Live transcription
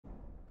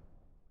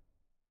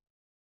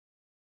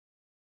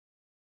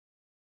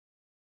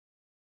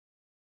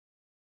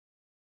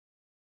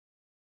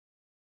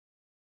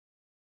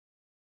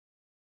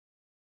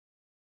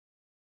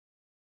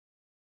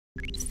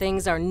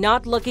Things are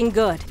not looking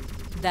good.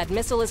 That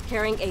missile is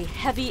carrying a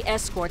heavy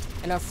escort,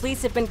 and our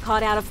fleets have been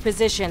caught out of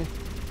position.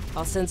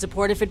 I'll send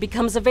support if it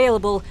becomes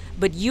available,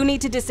 but you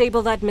need to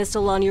disable that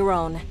missile on your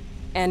own.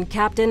 And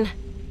Captain?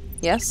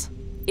 Yes?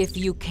 If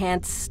you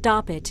can't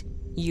stop it,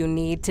 you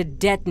need to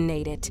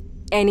detonate it.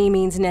 Any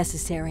means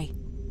necessary.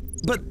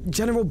 But,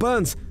 General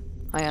Burns...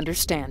 I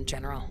understand,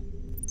 General.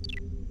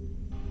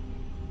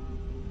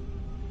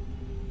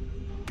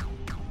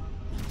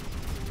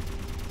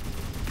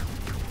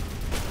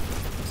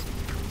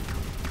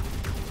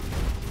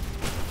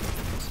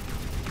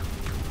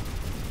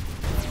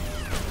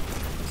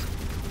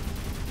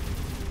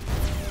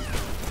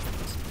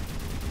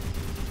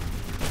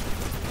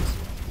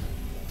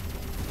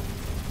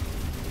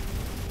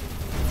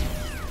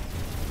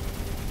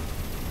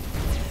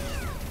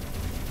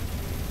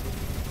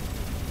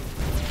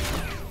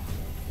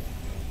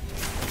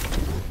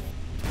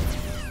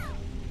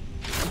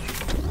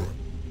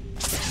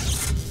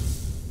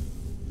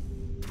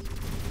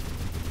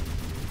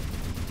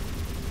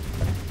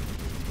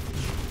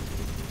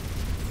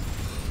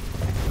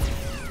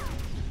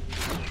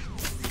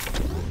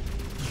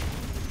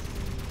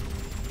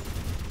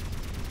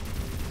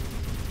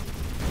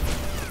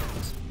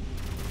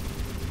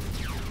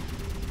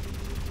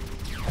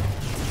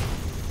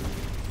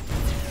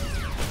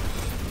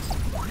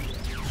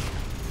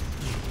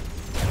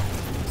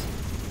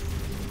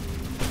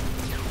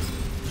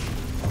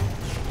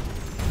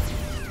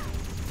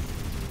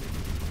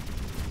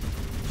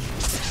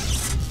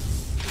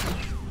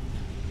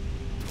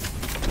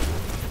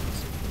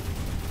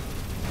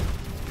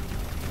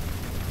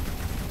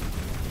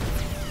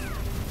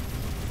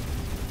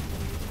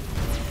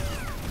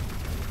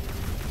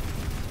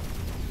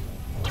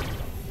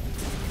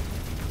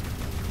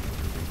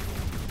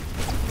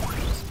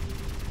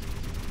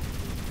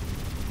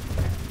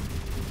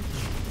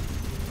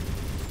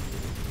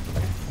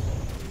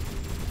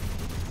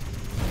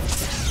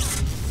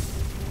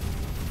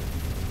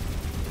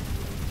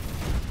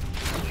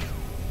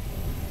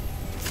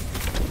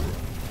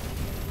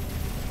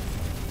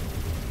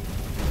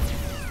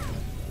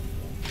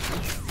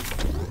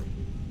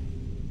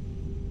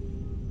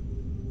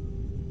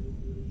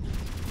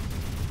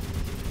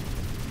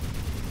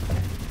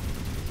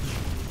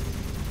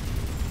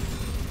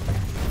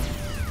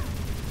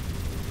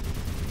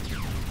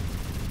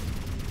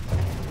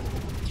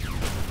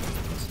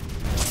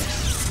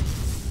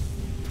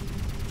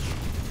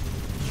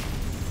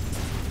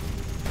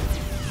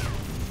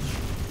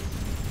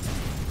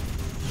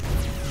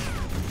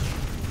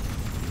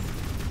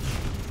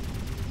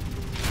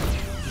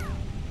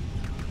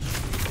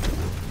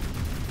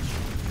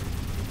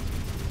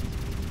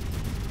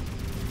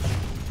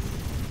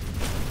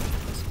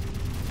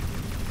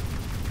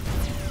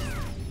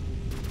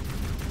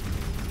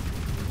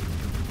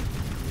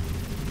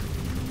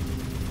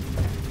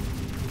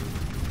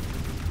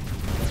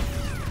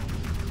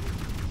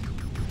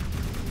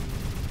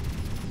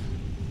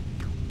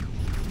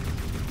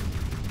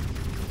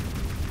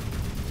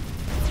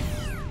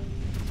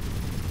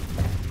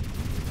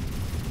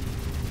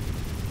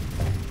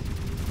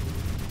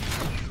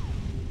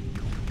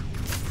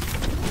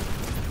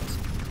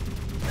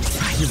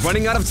 You're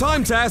running out of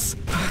time, Tess!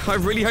 I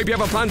really hope you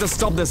have a plan to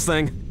stop this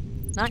thing.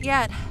 Not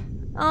yet.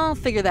 I'll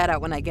figure that out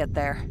when I get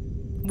there.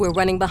 We're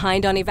running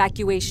behind on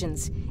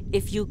evacuations.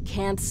 If you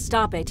can't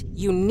stop it,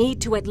 you need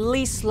to at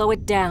least slow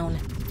it down.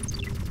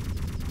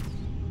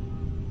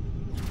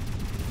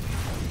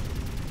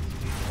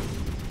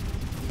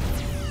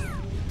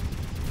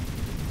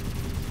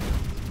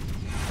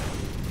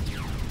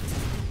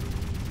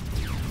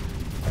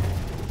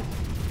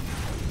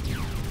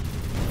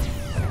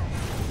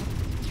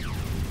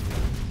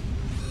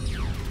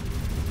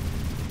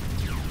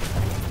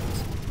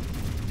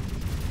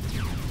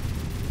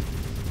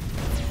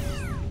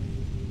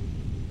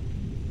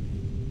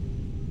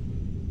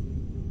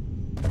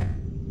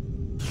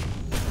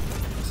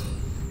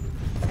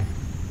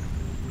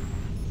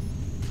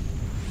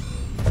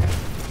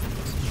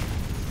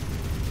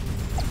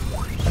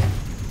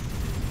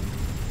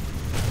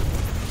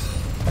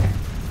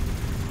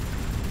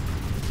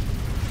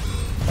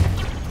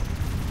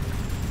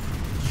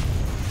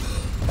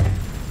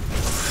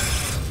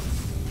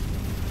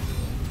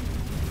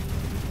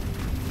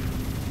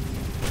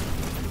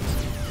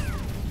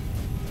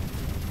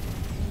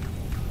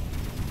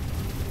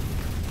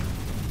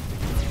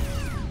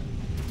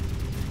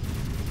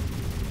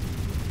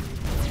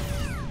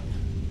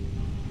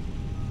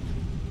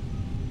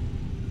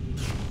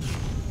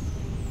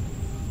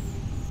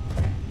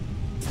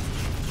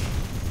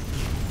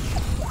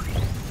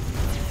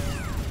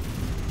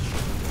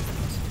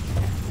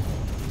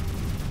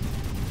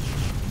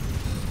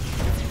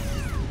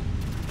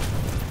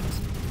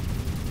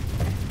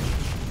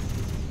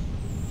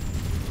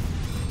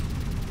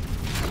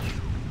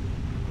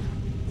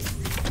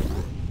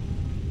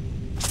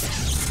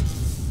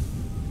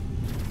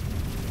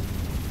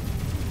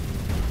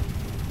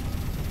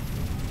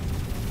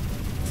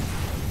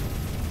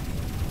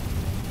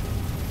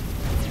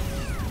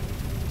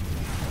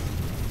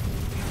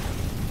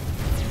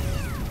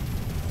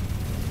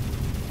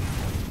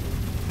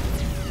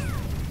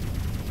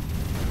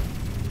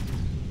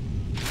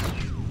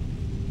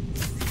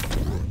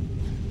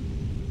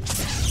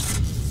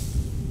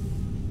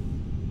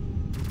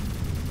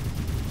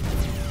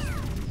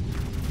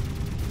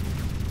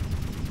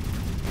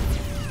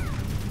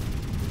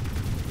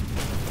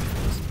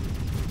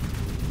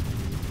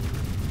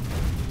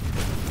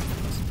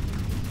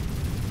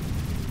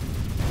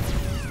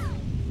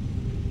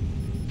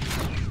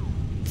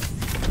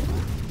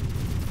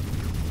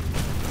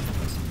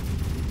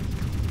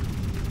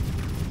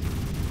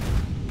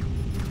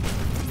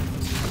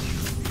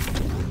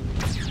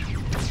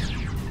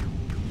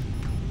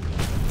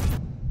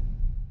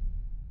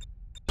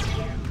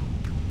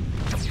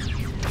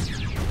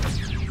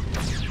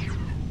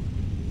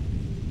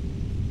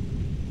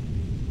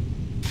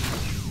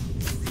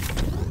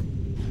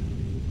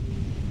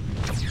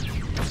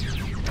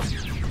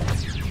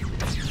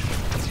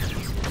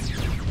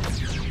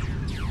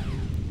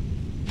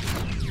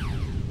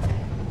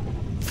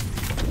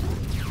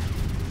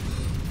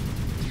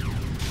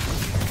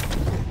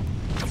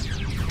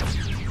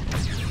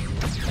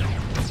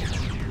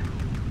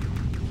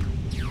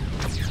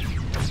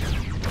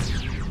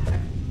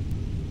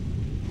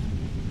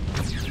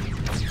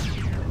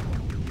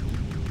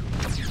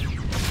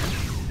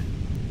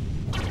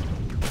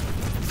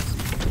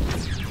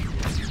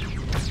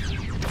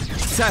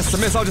 Tess, the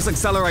missile just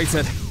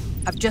accelerated.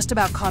 I've just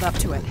about caught up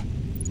to it.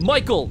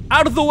 Michael,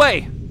 out of the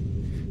way!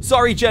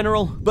 Sorry,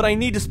 General, but I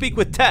need to speak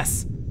with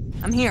Tess.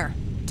 I'm here.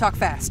 Talk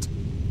fast.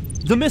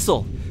 The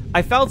missile.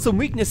 I found some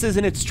weaknesses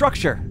in its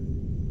structure.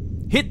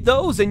 Hit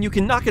those and you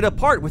can knock it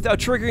apart without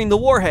triggering the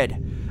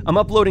warhead. I'm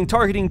uploading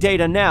targeting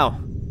data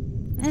now.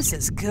 This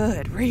is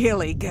good,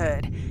 really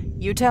good.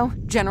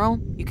 Yuto, General,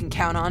 you can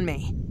count on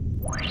me.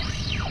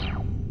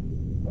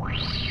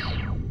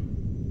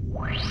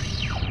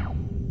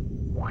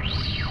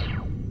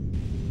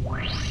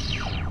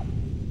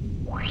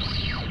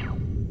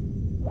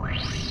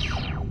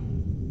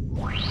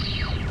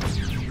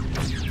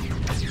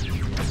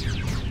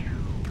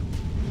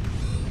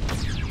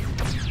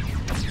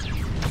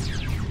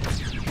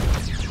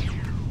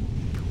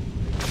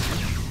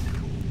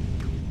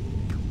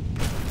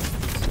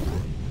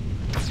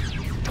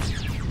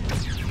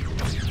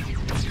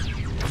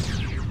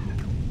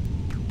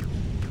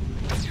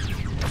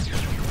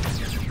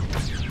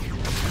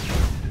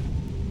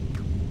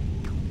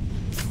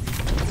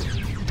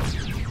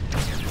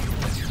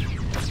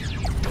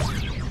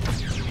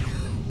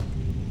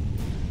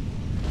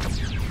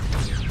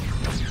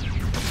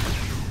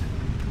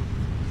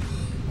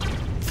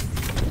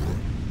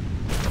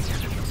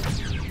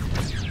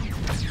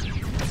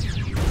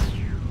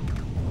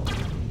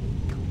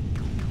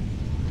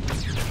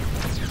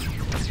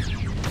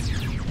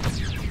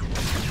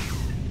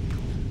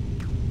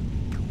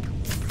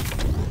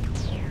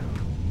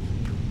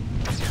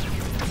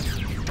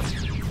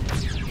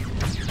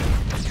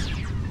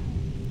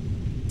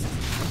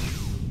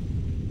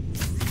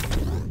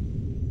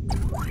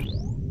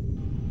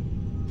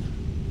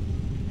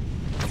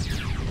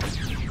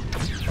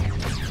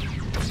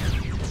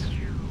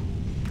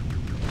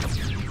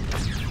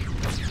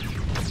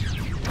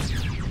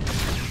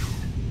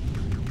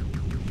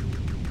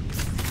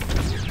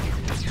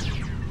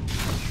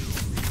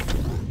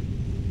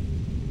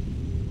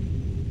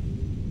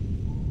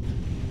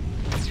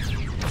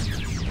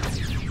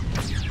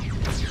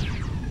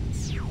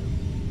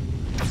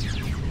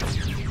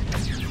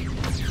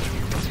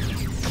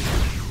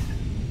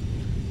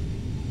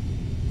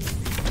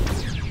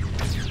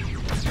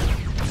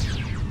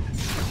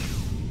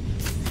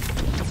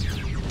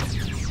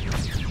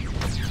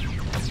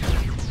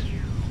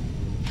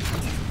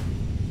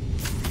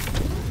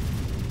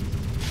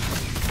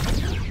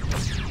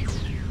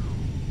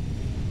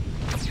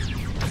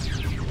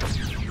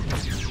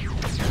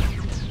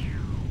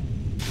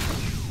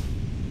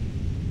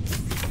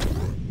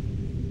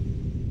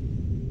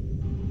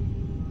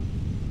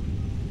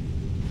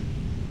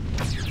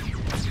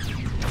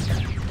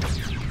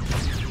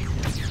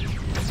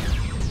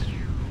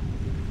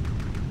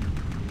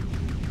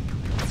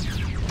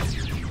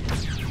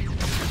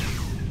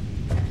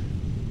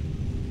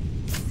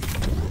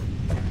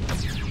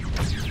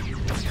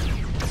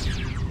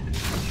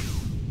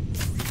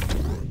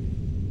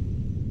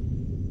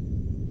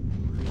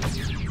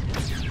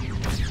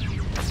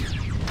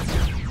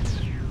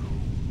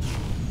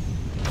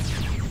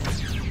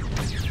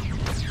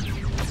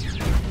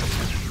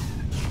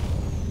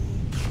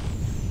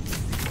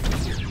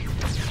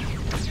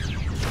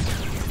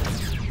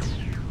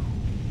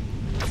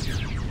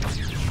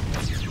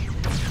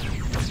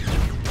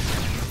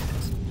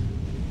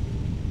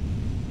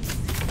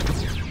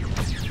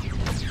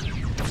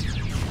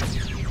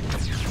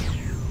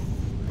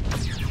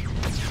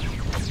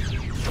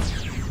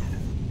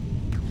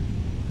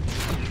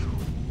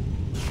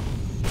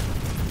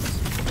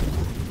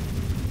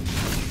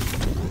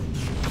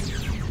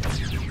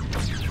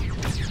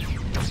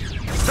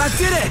 That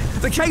did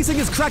it! The casing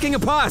is cracking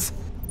apart!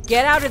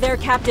 Get out of there,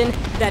 Captain.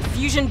 That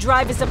fusion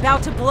drive is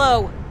about to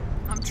blow.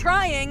 I'm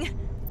trying.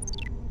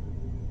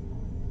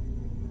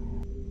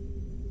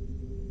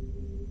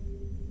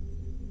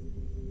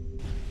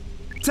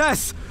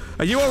 Tess,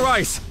 are you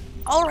alright?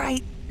 All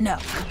right. No.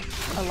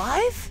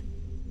 Alive?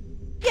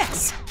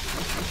 Yes.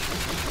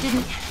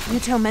 Didn't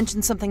Yuto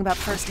mention something about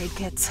first aid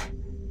kits?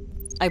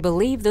 I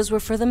believe those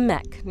were for the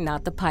mech,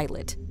 not the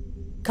pilot.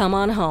 Come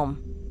on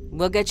home.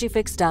 We'll get you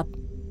fixed up.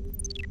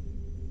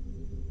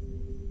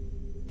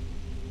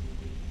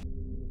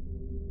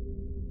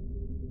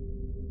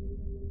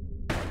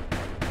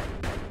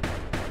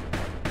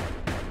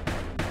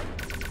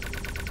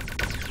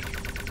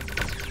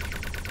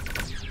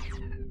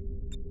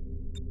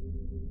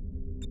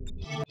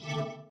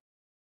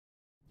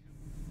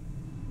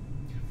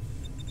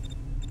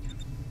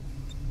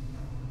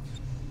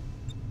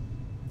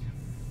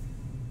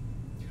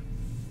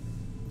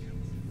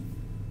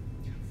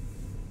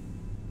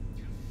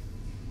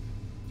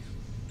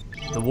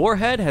 The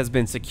warhead has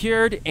been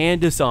secured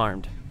and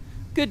disarmed.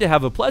 Good to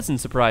have a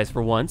pleasant surprise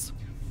for once.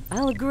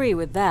 I'll agree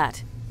with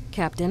that,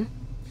 Captain.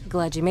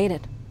 Glad you made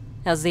it.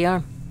 How's the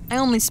arm? I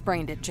only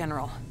sprained it,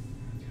 General.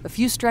 A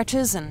few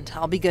stretches and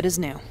I'll be good as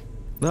new.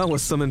 That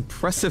was some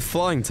impressive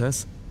flying,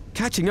 Tess.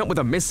 Catching up with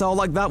a missile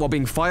like that while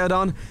being fired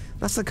on,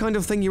 that's the kind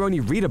of thing you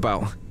only read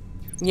about.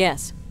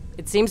 Yes.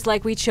 It seems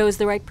like we chose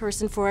the right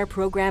person for our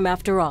program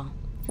after all.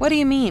 What do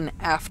you mean,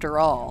 after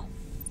all?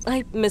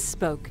 I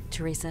misspoke,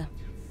 Teresa.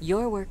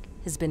 Your work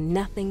has been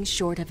nothing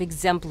short of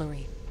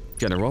exemplary.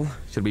 General,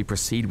 should we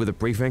proceed with the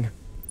briefing?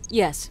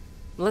 Yes.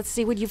 Let's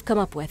see what you've come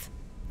up with.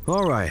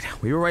 Alright,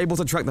 we were able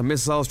to track the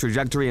missile's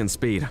trajectory and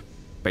speed.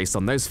 Based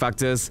on those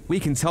factors, we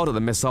can tell that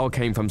the missile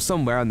came from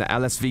somewhere in the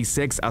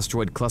LSV-6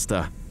 asteroid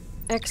cluster.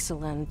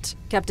 Excellent.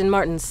 Captain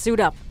Martin,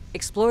 suit up.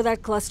 Explore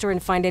that cluster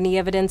and find any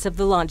evidence of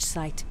the launch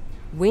site.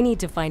 We need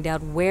to find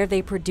out where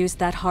they produced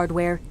that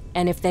hardware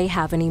and if they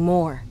have any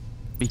more.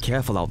 Be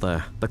careful out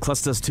there. The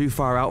cluster's too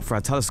far out for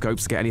our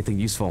telescopes to get anything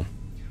useful.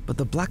 But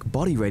the black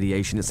body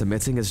radiation it's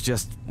emitting is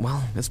just,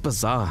 well, it's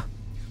bizarre.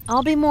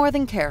 I'll be more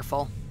than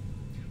careful.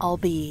 I'll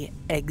be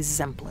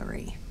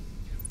exemplary.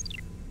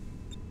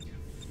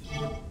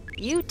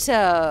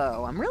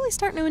 Yuto, I'm really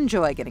starting to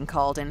enjoy getting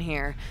called in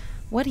here.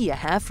 What do you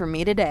have for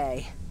me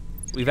today?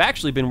 We've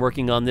actually been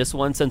working on this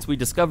one since we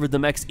discovered the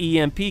mech's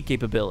EMP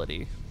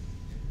capability.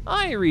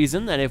 I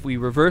reason that if we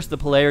reverse the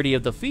polarity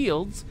of the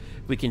fields,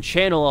 we can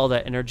channel all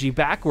that energy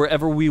back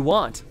wherever we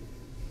want.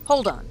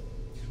 Hold on.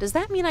 Does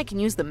that mean I can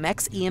use the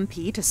mech's EMP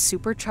to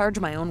supercharge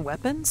my own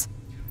weapons?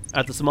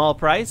 At the small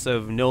price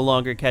of no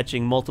longer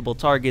catching multiple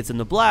targets in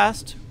the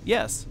blast,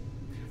 yes.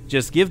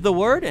 Just give the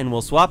word and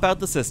we'll swap out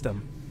the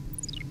system.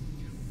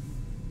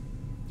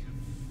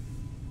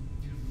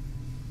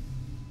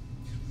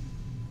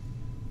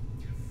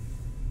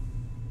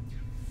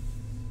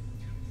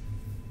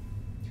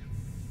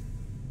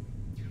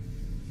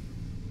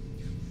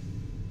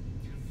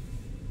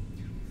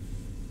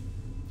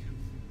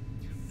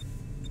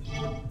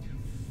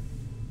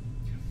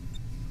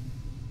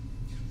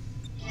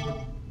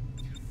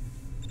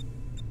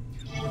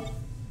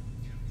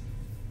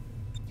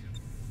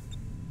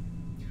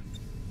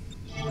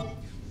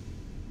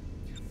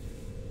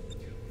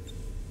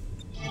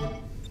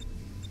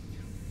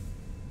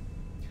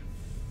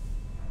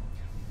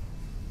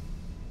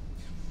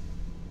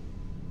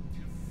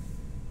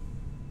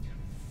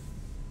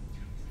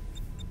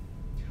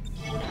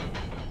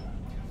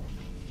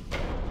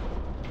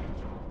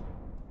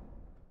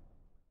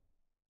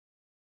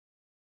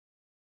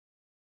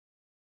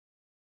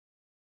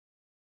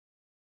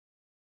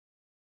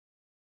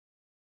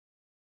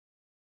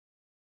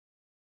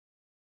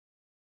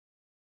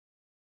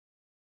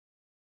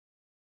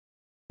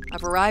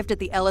 I've arrived at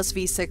the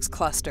LSV-6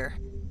 cluster.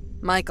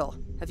 Michael,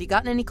 have you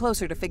gotten any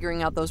closer to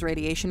figuring out those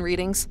radiation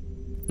readings?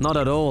 Not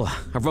at all.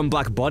 I've run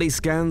black body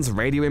scans,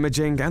 radio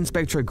imaging, and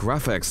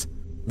spectrographics.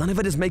 None of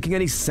it is making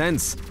any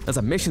sense. There's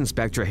a mission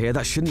spectra here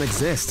that shouldn't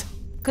exist.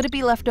 Could it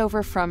be left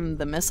over from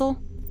the missile?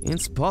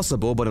 It's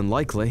possible, but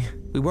unlikely.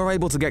 We were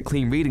able to get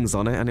clean readings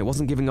on it, and it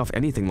wasn't giving off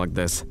anything like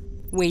this.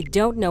 We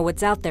don't know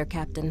what's out there,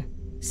 Captain.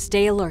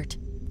 Stay alert.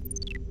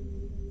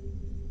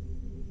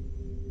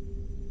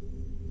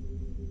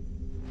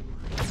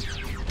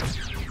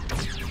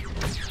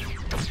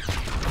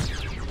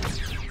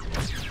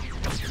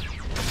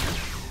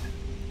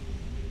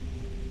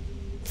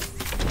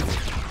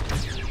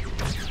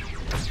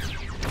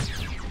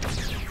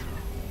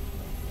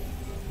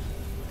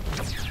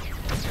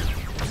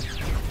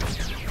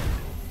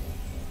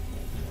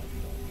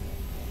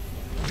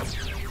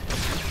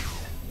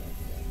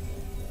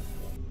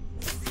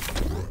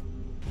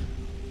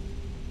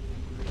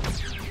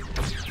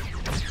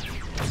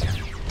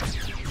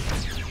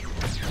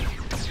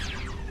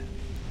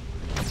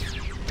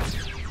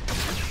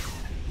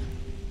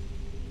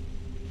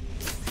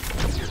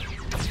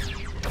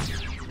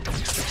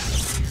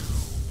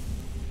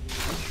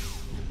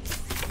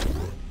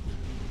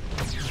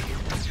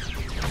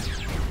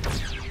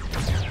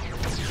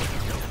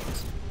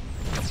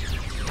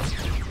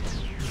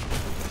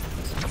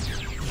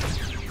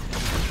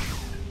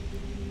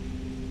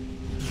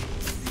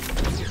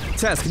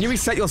 Tess, can you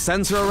reset your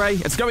sensor array?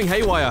 It's going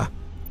haywire.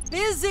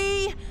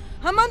 Busy!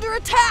 I'm under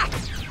attack!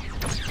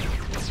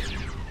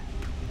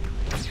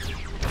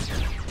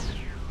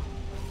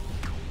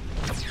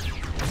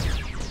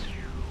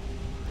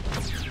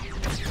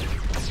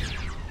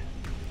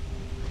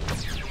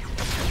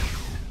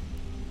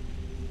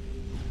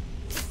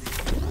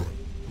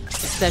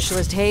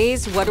 Specialist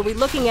Hayes, what are we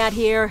looking at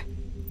here?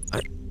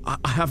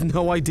 I have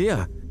no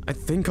idea. I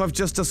think I've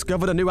just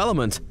discovered a new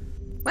element.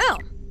 Well,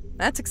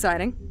 that's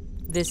exciting.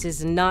 This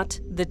is not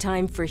the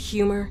time for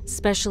humor,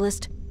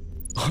 Specialist.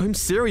 I'm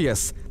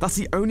serious. That's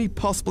the only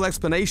possible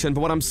explanation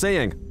for what I'm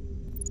seeing.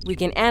 We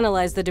can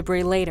analyze the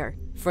debris later.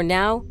 For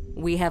now,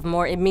 we have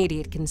more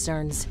immediate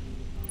concerns.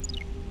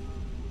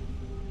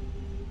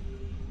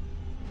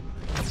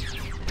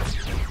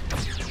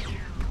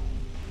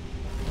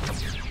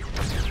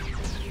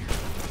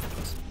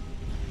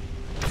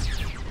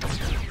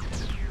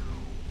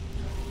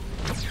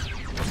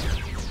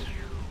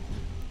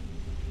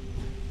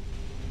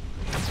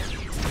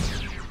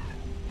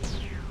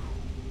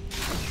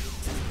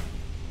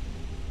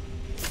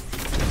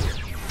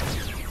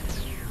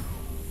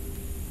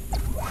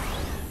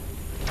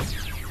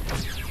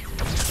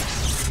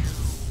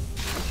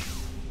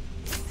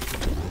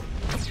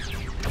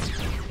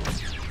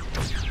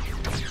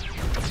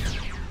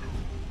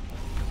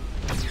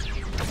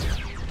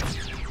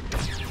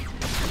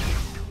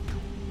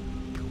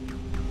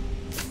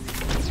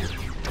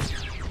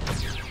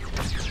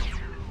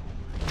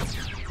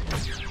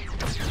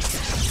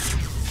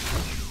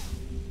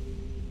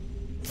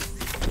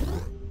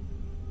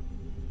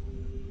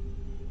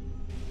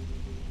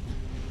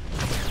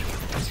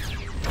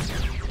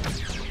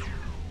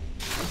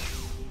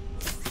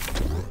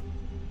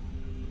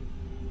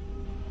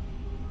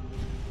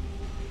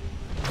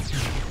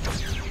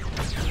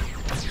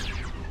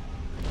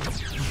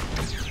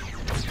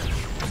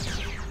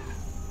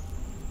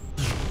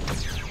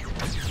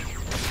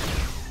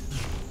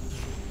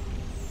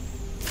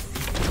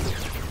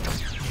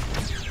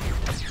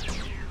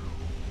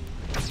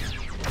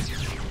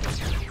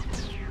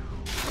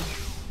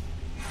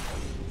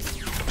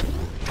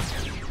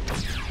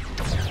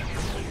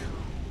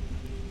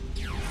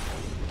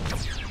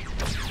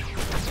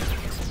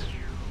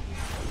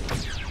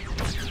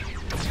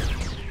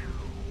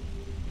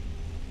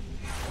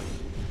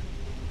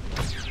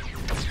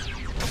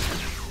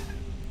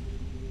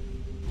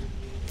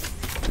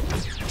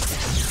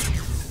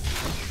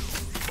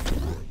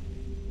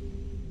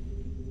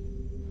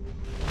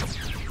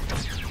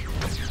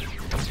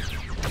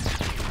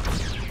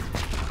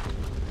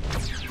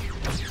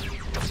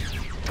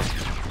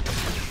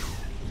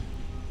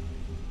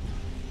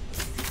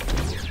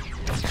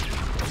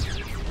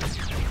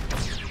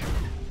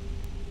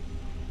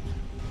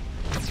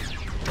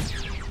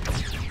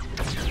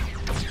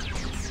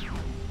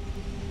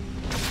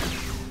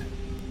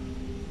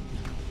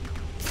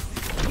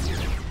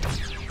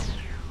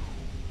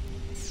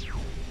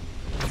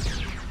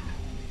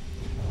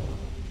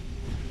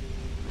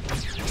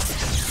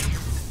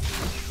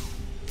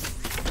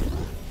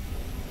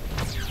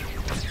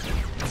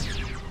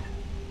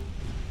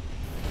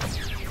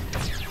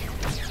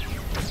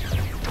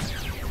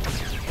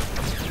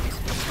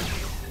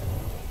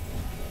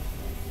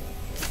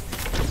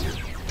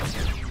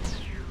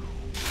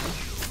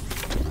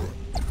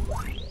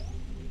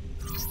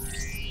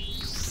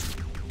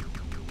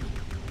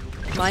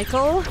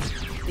 Michael,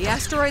 the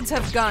asteroids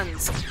have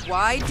guns.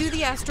 Why do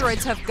the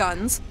asteroids have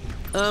guns?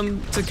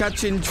 To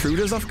catch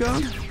intruders off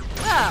guard?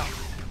 Well,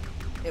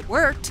 it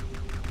worked.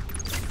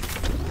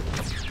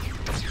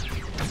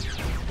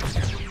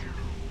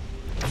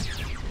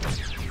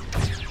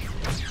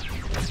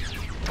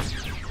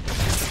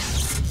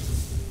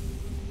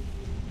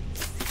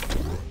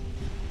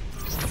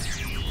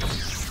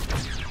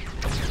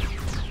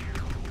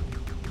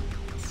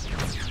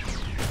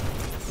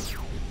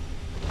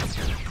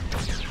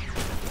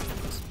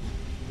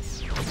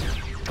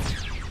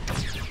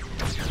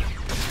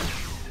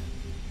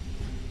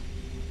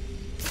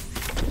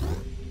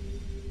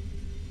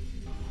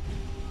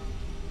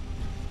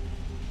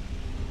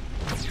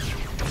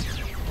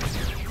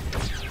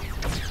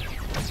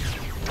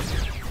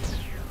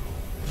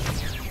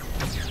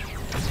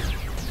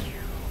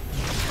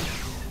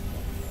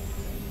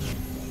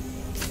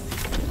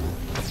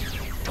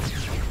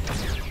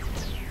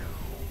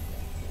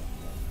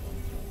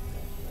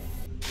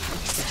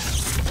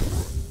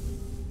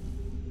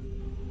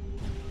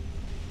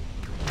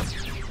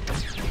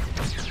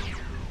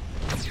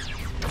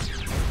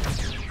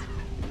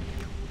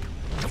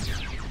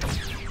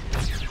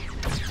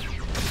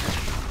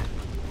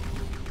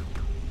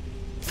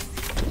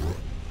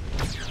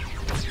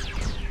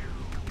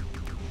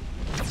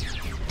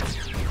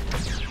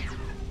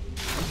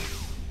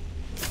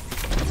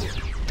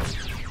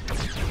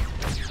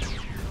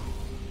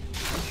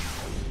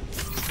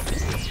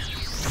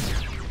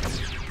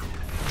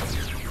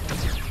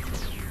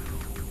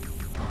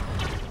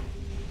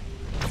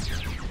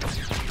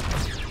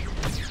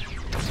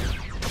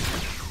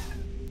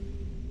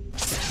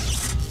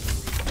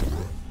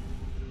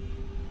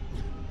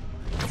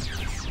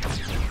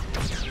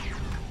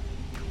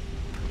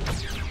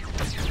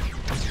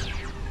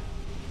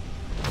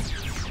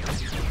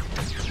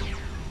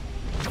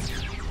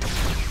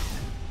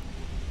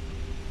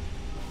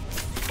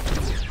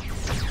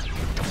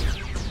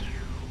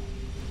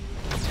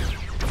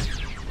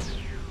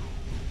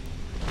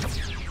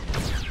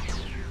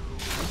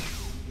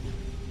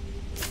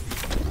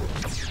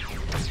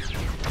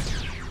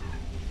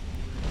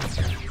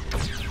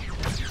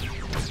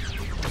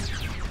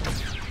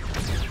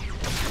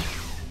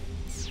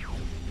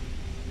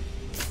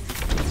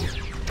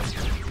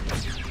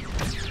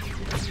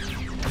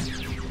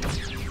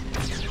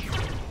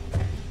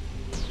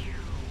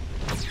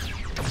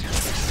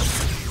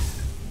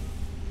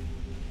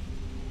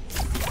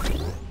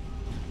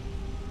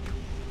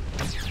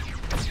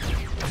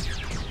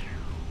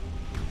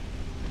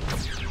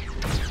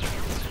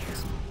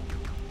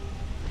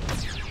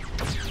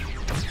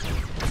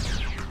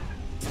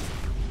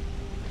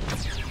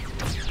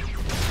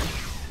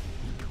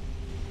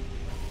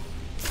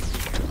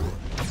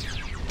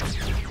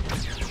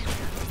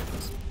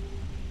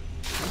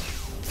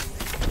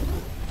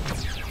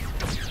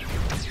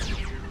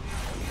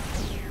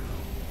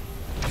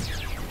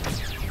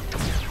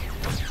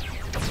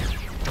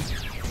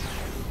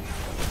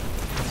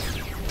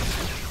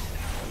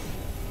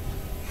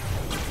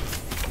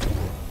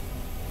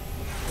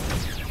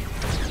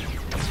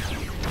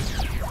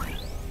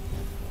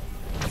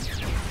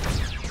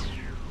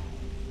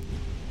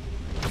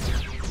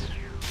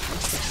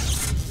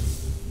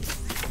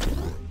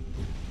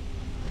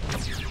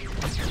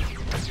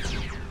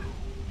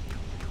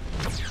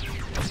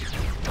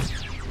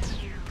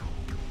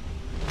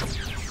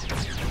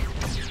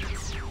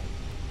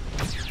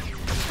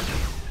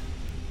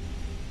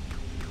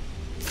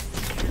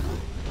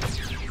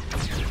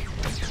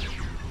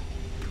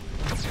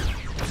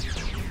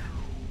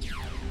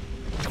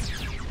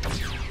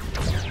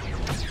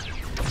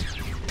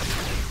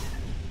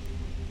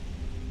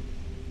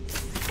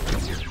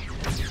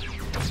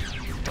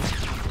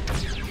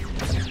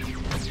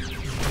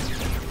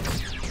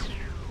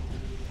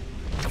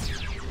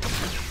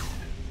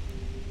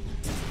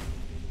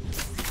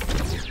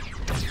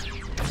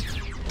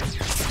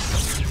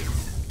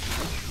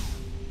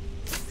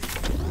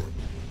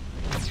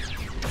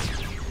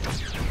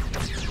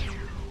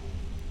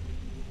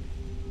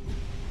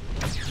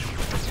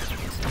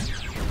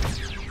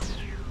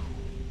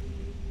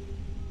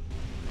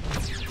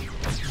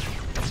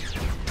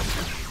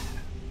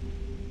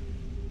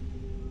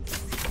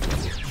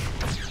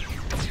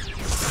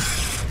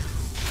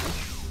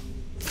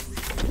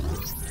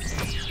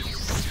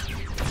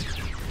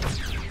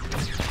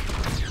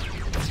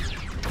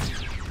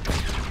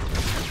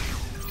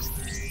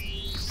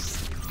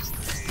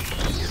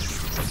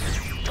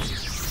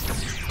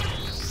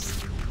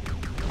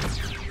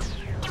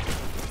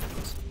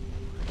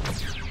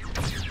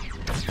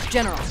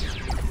 General,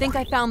 I think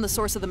I found the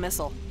source of the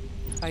missile.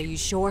 Are you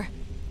sure?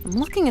 I'm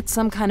looking at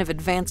some kind of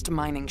advanced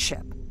mining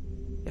ship.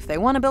 If they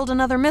want to build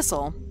another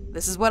missile,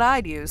 this is what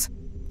I'd use.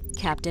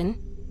 Captain,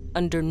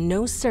 under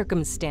no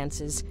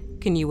circumstances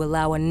can you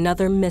allow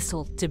another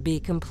missile to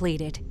be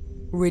completed.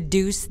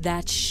 Reduce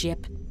that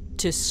ship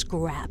to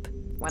scrap.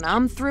 When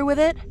I'm through with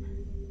it,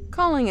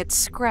 calling it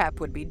scrap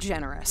would be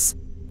generous.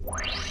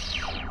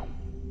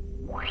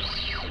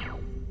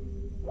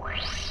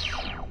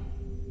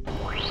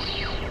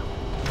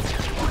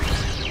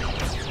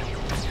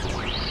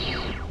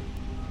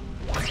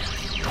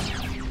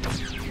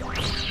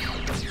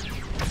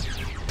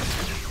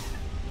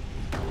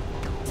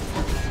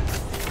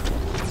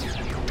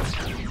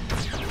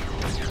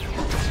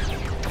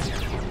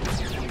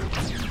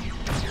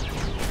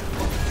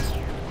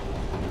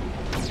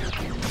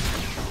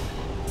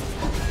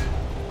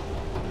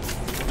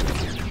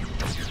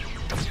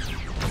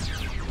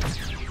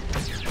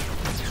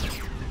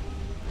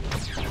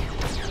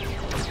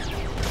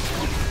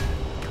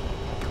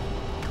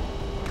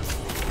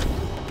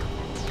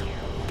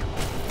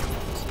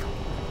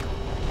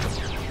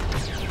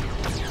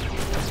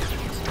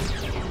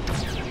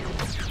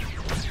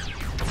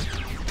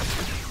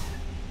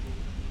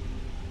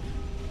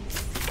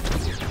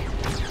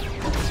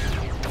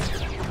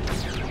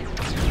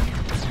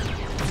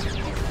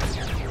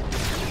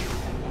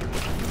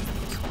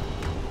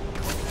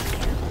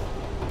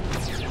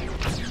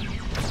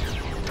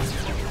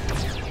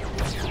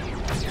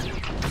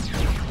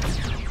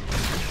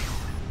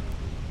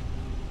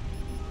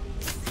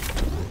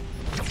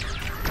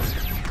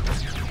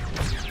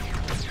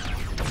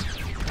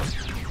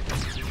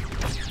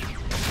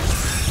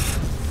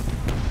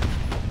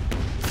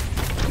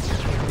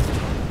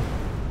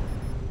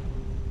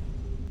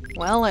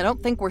 Well, I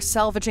don't think we're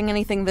salvaging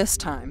anything this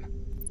time.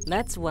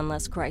 That's one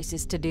less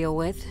crisis to deal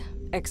with.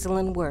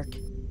 Excellent work.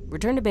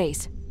 Return to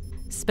base.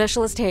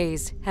 Specialist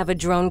Hayes, have a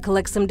drone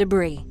collect some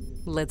debris.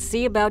 Let's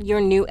see about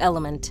your new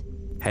element.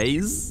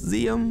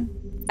 Hazium?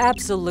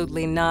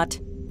 Absolutely not.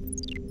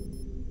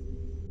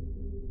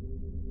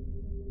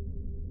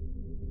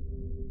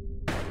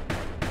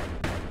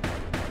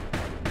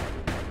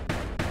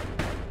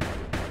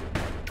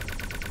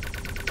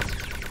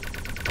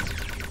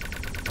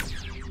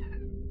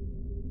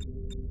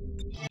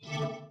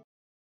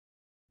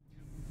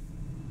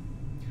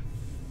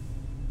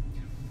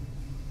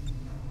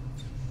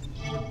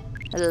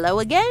 Hello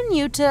again,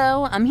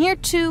 Yuto. I'm here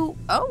to...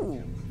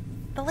 Oh,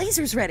 the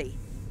laser's ready.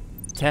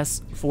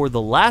 Tess, for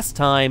the last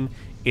time,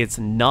 it's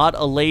not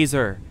a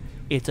laser.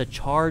 It's a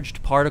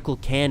charged particle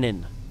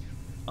cannon.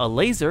 A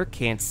laser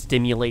can't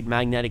stimulate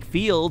magnetic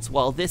fields,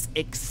 while this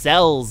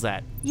excels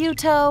at...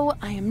 Yuto,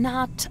 I am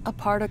not a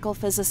particle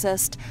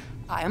physicist.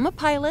 I am a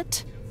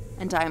pilot,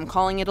 and I am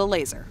calling it a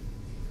laser.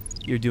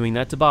 You're doing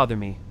that to bother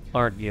me,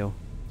 aren't you?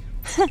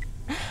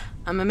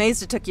 I'm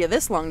amazed it took you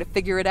this long to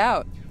figure it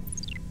out.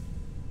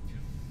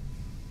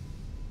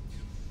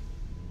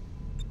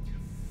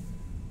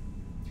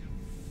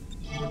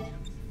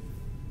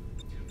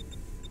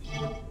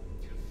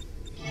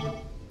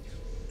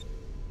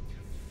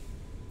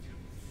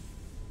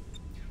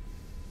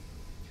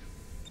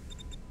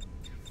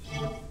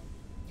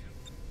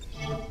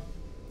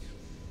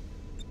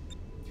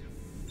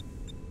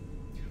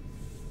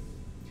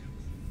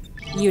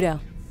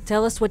 Yuto,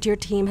 tell us what your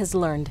team has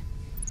learned.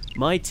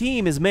 My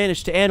team has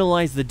managed to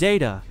analyze the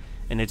data,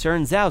 and it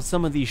turns out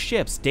some of these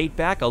ships date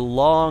back a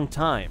long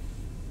time.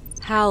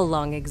 How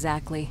long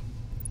exactly?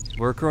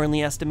 We're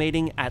currently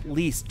estimating at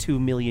least 2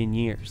 million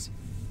years.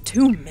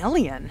 2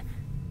 million?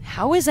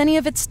 How is any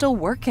of it still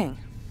working?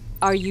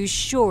 Are you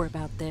sure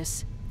about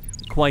this?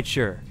 Quite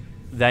sure.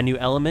 That new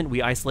element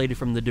we isolated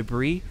from the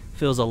debris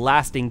fills a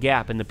lasting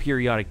gap in the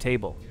periodic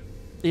table.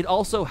 It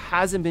also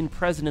hasn't been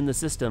present in the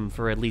system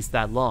for at least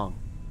that long.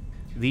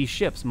 These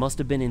ships must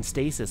have been in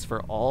stasis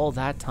for all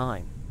that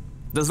time.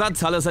 Does that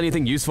tell us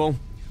anything useful?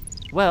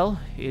 Well,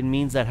 it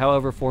means that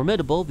however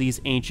formidable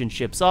these ancient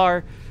ships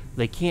are,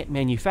 they can't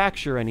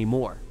manufacture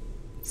anymore.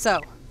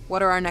 So,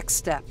 what are our next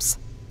steps?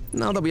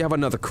 Now that we have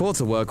another core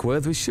to work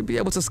with, we should be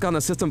able to scan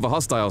the system for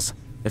hostiles.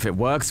 If it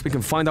works, we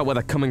can find out where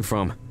they're coming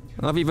from.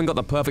 I've even got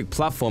the perfect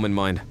platform in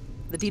mind.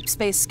 The deep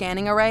space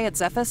scanning array at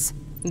Zephyrus?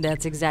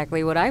 That's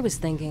exactly what I was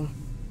thinking.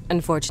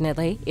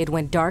 Unfortunately, it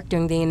went dark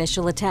during the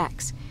initial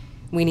attacks.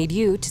 We need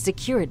you to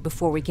secure it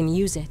before we can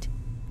use it.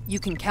 You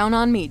can count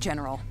on me,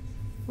 General.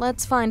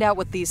 Let's find out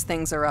what these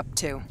things are up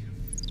to.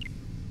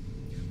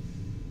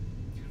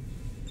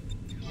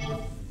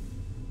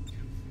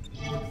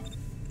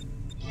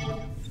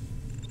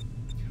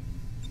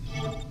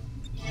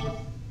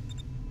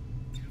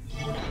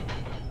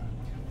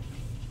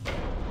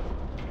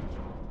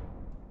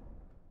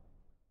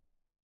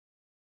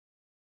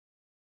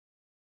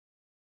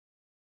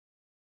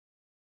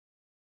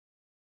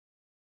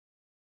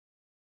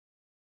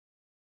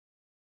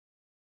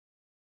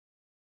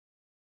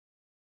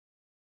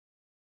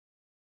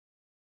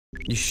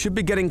 You should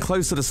be getting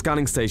close to the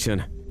scanning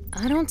station.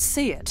 I don't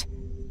see it.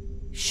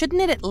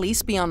 Shouldn't it at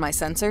least be on my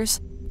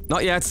sensors?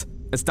 Not yet.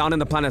 It's down in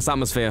the planet's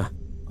atmosphere.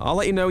 I'll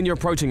let you know when you're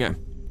approaching it.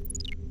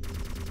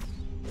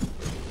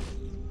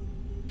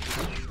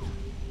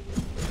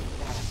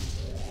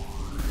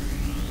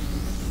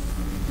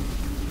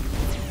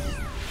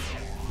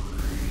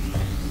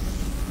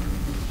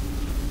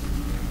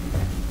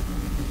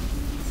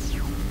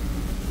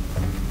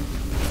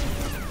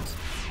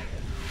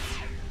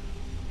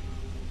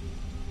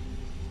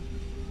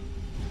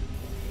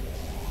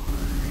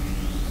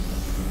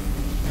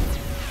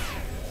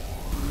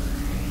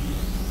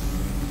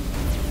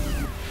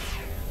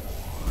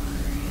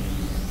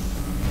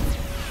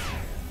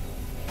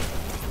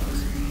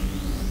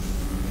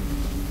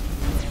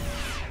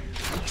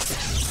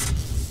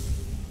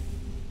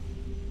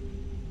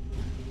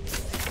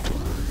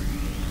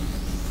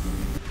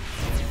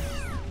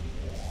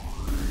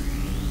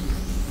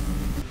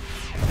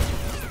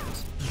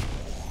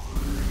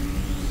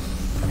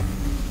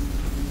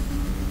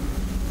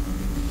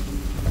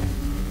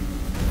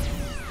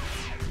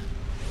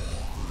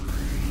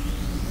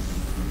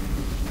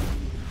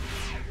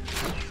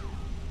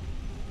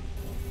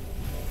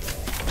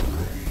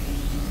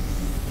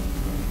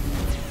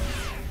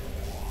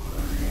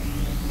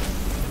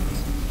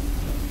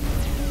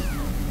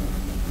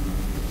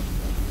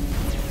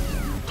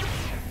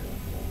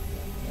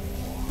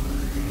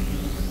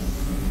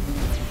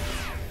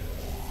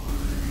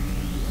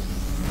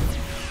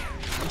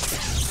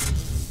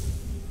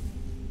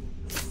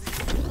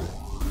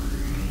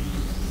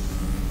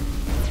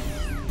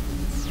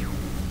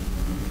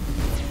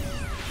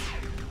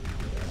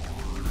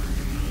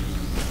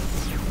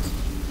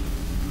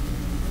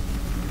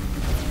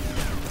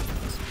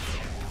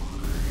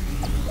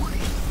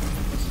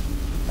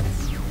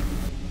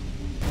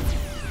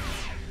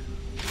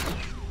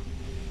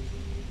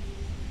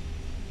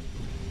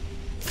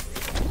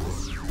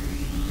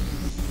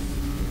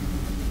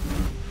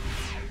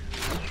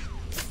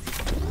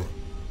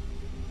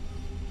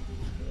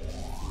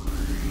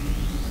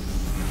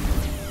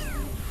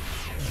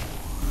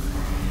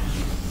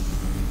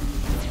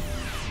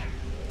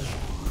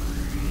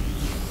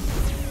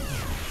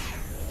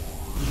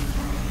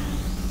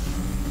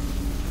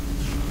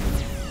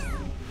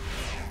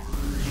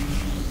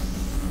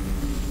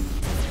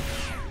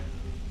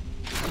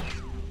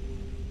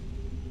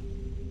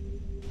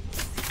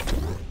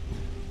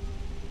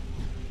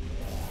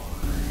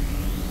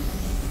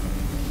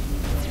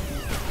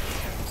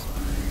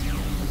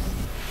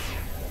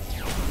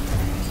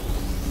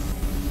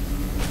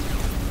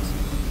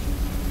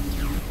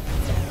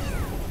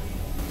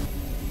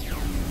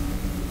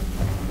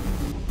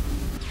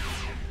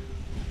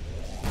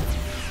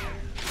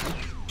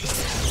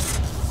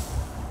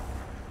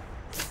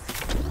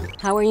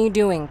 How are you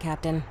doing,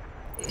 Captain?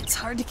 It's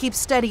hard to keep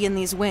steady in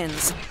these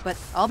winds, but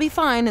I'll be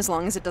fine as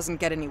long as it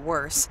doesn't get any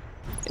worse.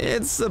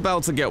 It's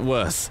about to get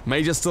worse.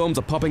 Major storms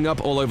are popping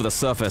up all over the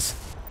surface.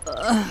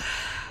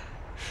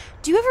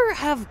 Do you ever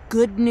have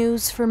good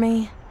news for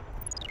me?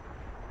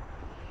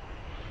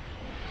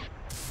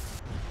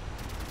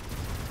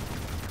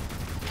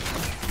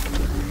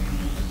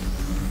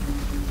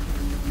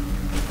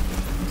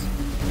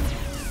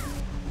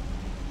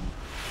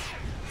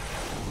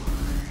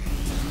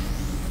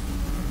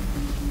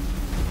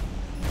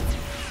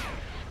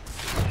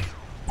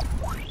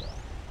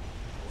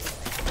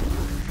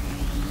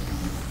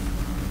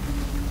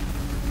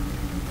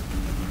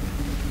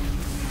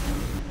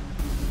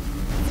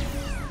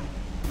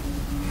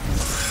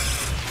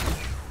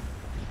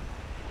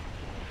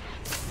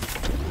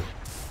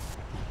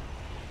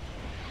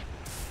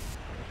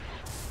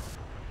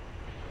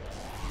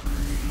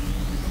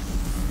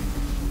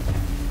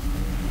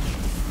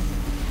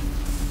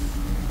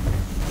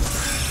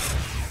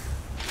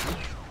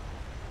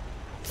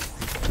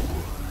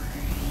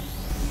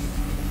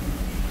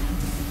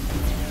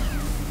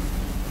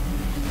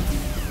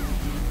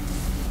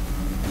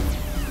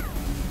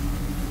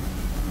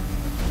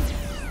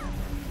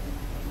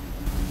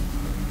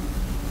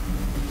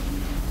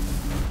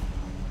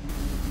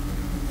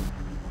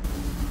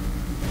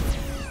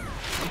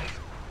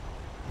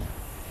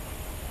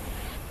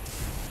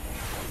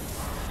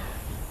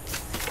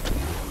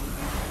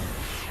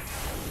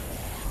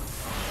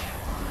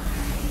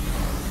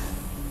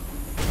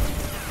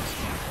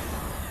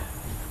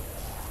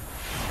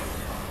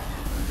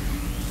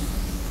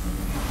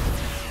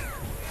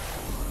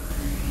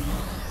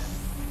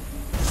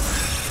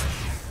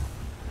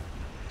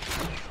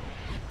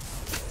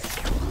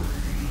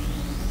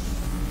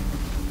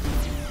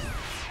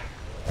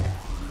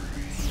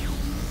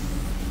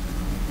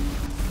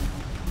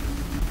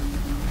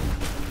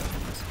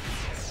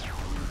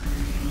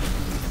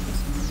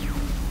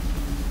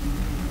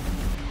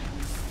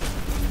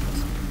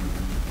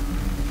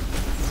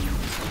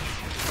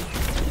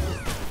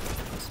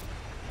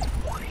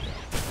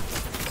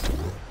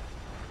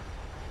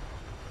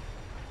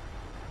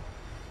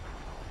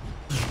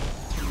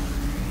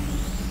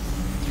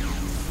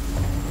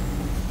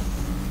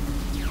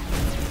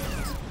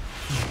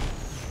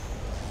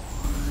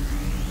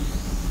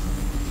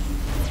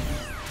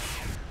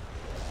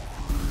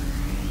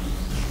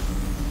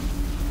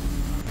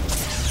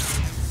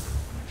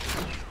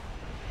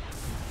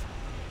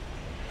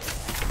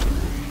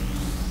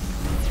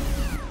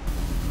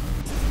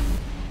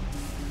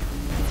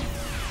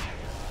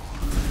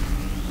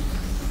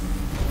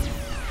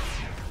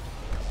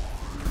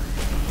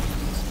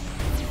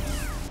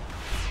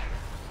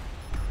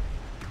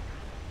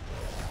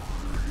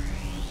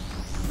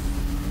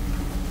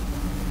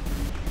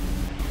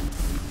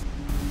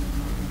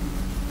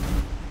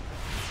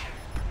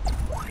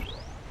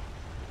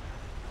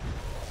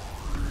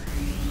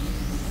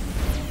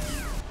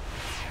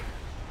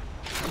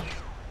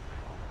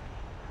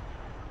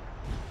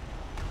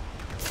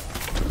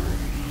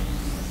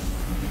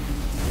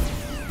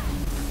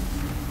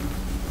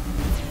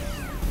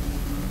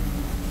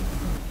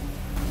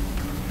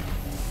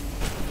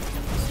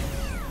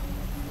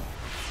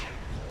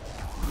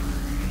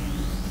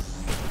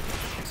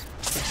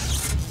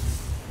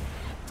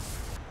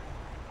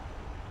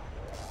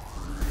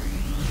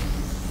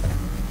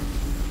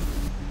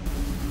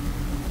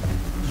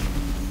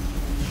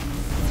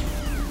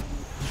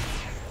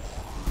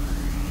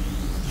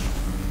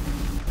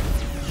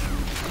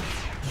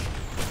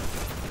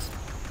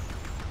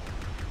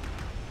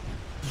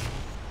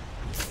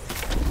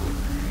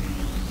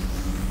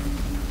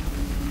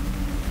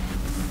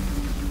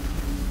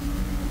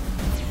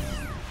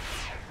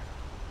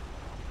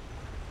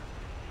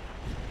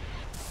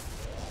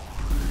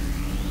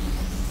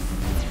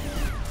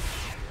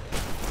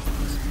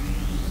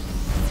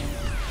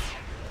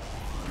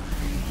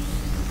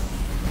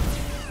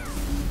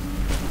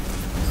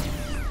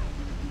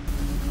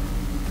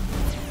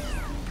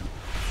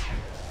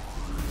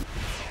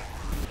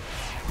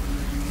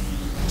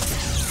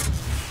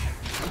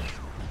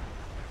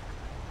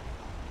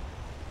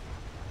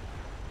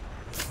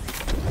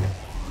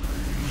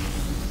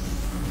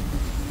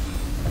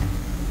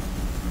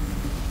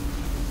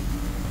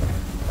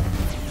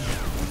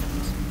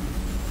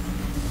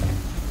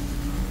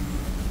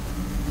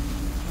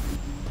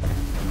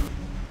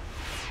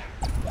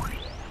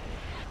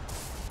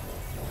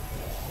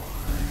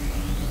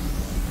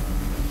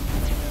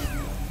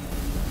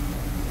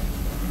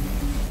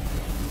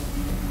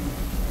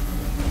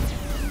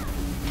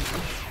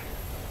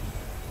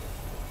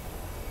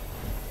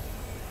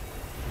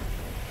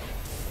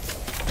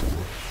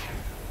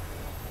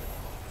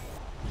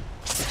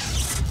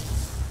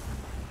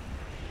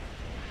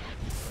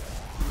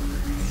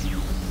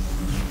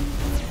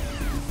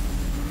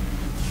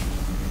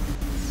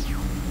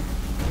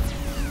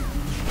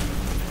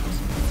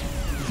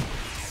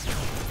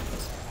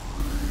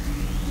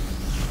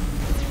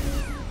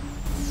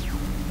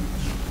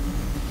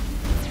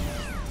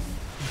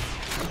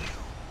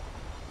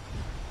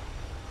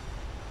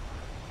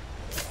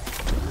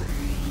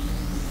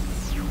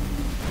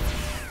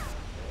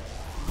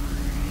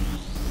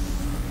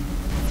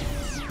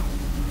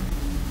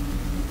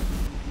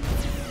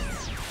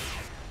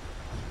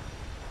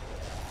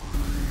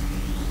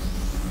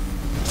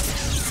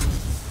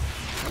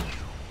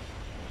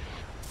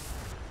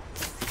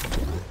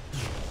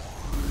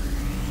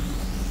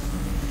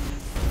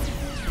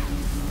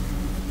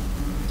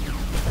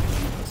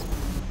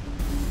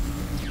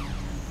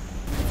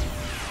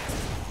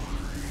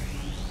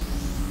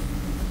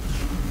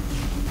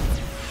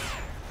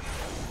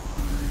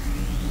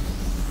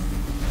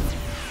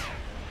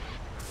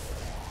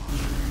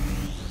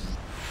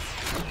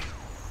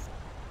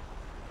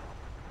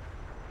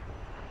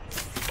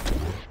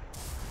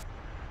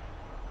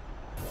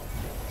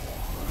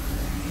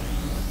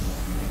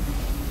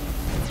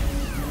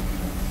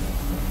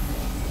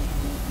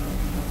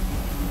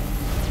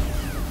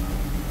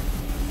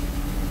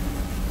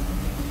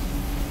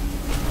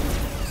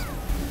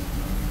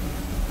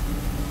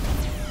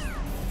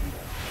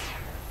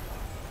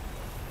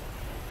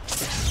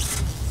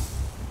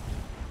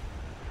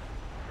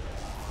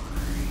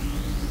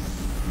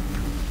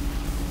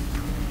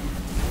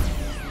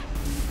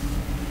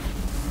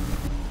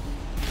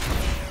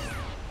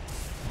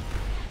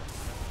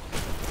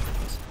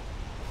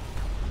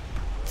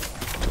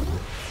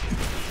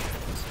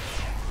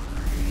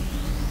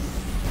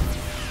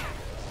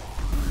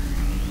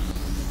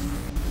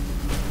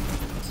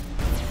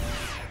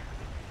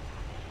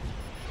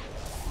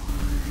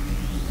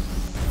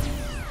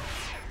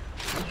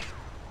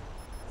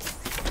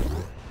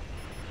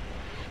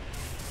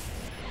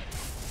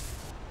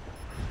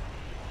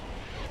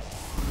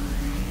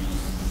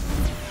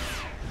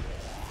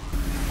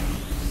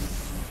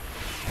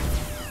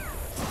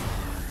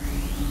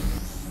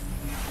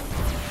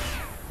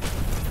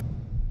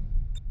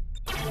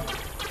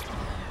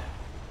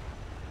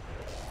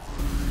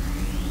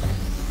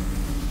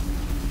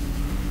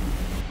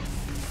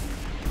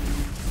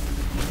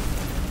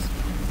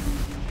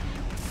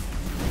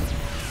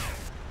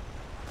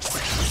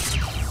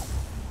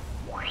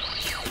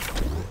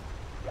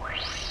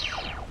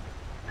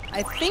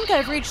 I think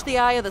I've reached the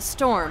eye of the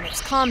storm.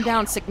 It's calmed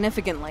down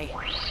significantly.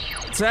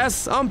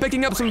 Tess, I'm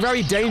picking up some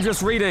very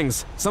dangerous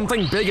readings.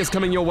 Something big is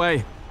coming your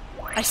way.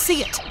 I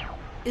see it.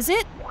 Is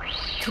it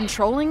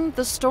controlling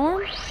the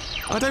storm?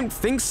 I don't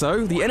think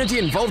so. The energy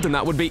involved in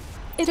that would be...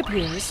 It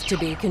appears to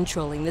be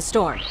controlling the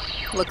storm.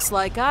 Looks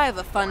like I have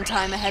a fun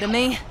time ahead of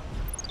me.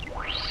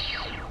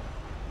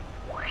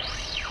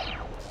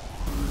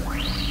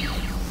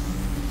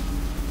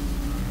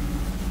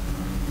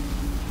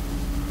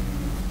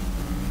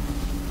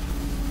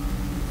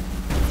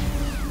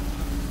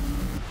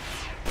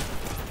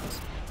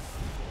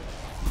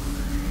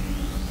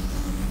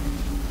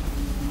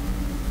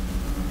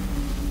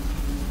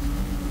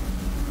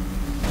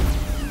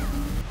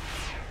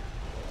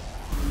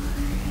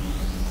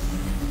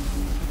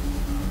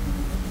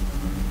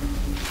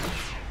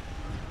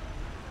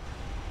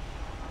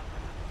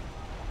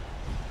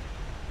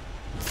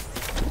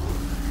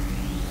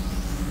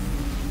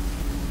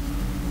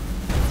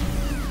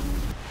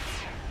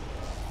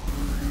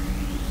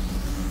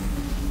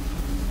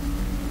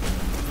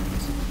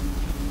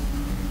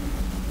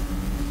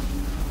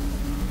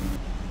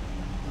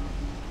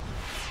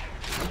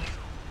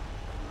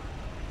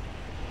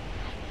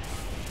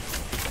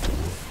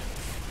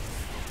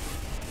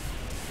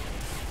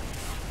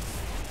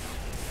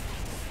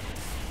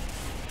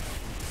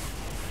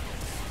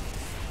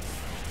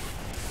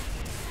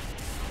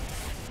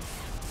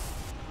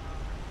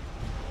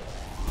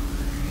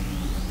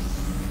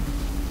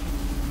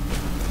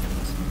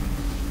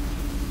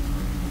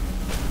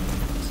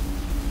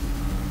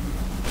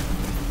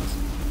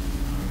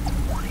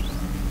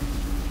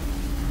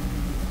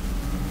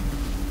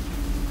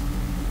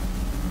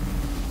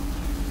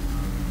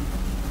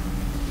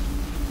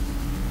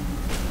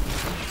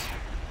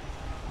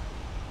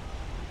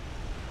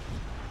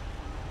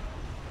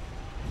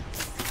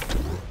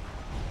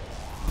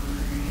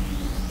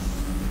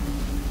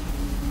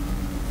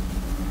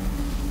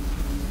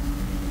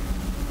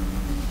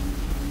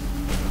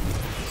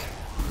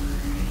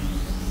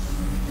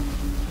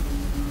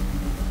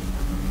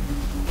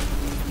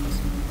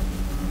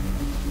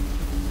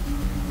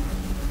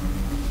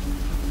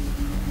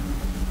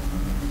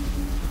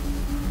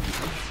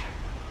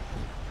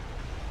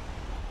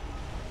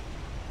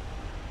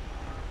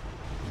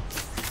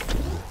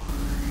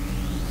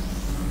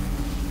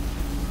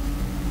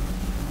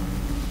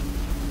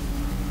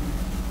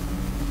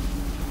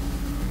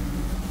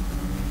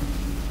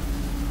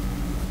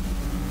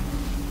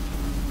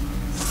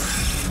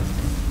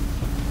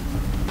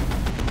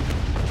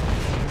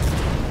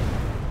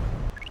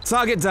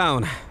 Target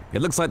down.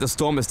 It looks like the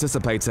storm is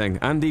dissipating,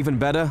 and even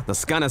better, the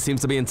scanner seems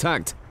to be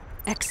intact.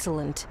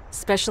 Excellent.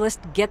 Specialist,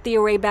 get the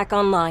array back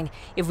online.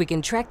 If we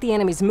can track the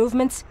enemy's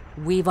movements,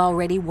 we've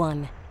already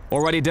won.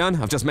 Already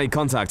done? I've just made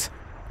contact.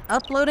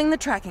 Uploading the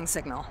tracking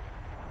signal.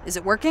 Is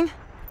it working?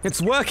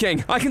 It's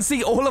working! I can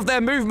see all of their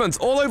movements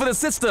all over the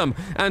system,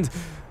 and...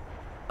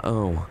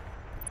 Oh.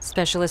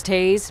 Specialist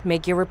Hayes,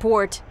 make your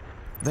report.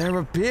 There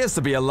appears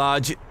to be a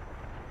large...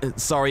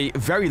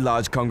 very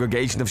large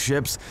congregation of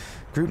ships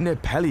grouped near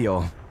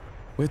Pelior.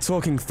 We're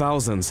talking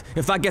thousands.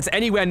 If that gets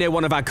anywhere near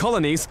one of our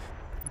colonies...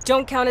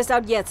 Don't count us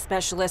out yet,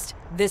 Specialist.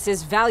 This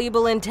is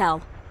valuable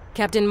intel.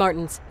 Captain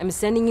Martins, I'm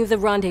sending you the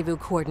rendezvous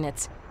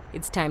coordinates.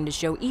 It's time to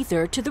show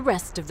Aether to the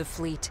rest of the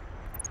fleet.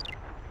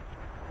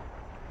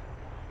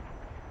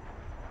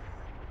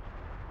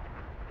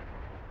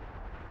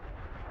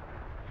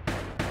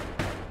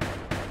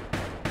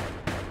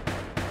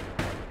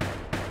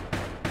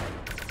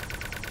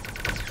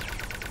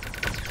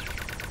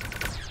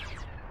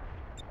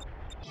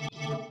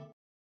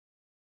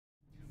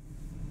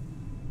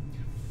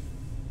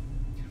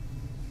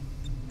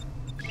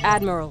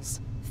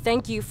 Admirals,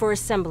 thank you for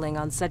assembling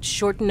on such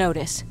short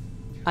notice.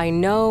 I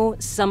know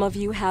some of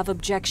you have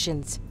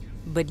objections,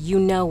 but you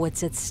know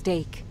what's at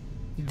stake.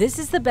 This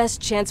is the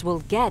best chance we'll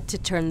get to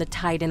turn the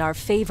tide in our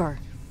favor.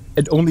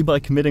 And only by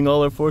committing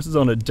all our forces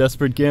on a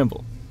desperate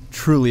gamble.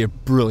 Truly a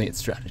brilliant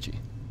strategy.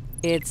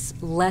 It's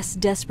less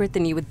desperate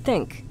than you would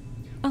think.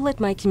 I'll let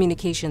my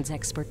communications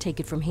expert take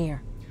it from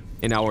here.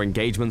 In our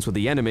engagements with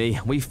the enemy,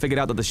 we figured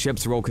out that the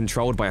ships are all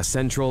controlled by a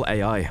central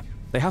AI.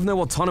 They have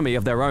no autonomy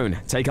of their own.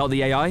 Take out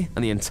the AI,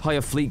 and the entire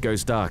fleet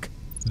goes dark.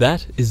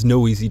 That is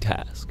no easy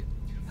task.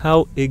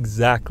 How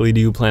exactly do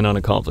you plan on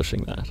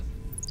accomplishing that?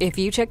 If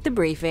you check the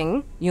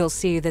briefing, you'll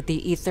see that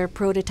the Aether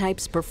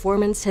prototype's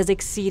performance has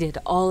exceeded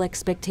all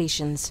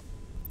expectations.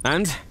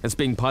 And it's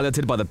being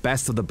piloted by the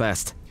best of the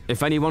best.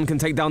 If anyone can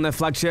take down their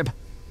flagship,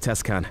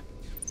 Tess can.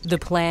 The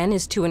plan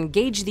is to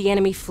engage the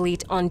enemy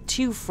fleet on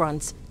two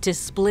fronts to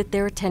split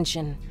their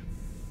attention.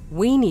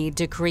 We need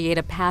to create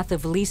a path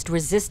of least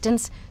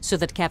resistance so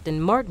that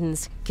Captain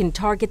Martins can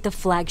target the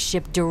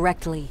flagship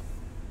directly.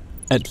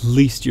 At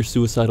least your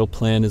suicidal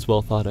plan is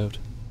well thought out.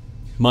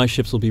 My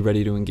ships will be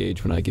ready to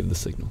engage when I give the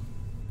signal.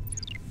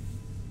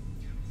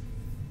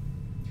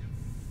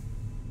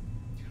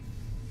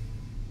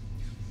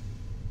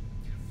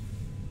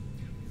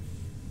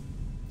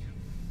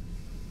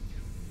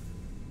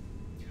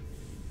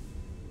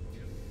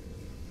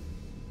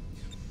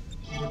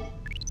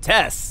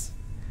 Tess,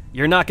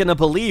 you're not gonna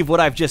believe what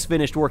I've just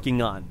finished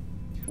working on.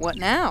 What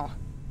now?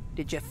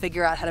 Did you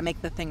figure out how to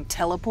make the thing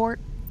teleport?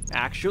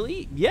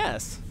 Actually,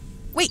 yes.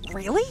 Wait,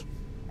 really?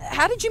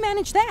 How did you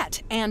manage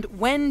that? And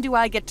when do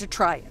I get to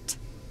try it?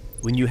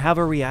 When you have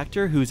a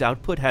reactor whose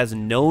output has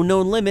no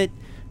known limit,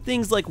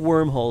 things like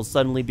wormholes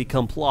suddenly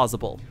become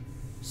plausible.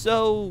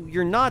 So,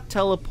 you're not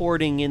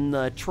teleporting in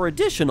the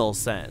traditional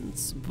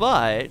sense,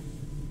 but...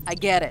 I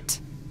get it.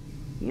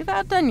 You've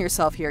outdone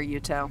yourself here,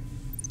 Yuto.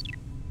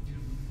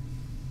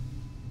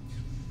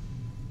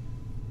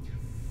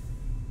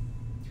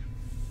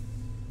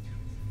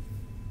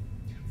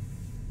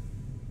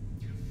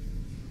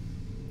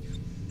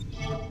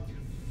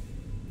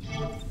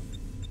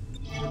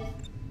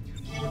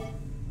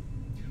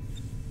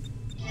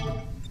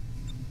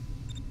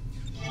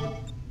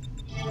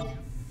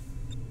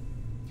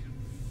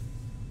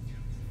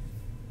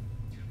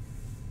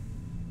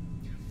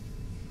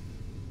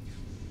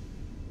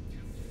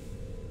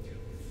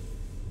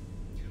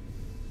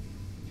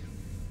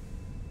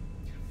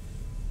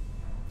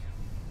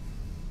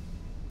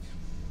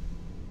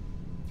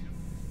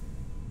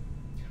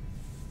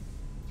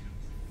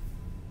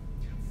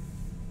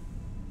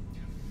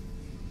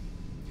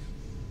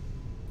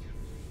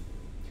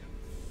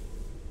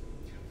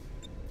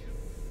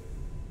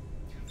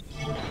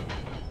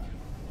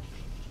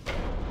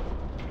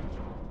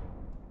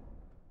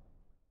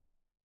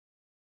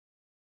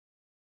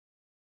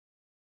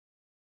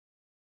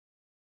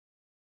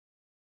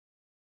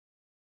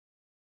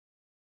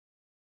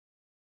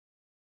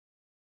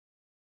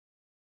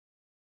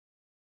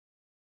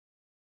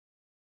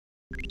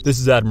 This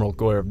is Admiral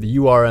Goyer of the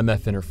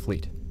URMF Inner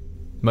Fleet.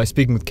 Am I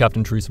speaking with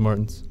Captain Teresa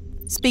Martins?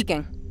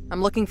 Speaking.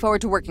 I'm looking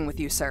forward to working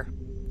with you, sir.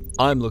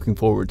 I'm looking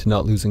forward to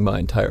not losing my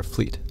entire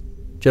fleet.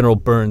 General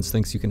Burns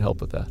thinks you can help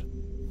with that.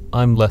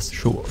 I'm less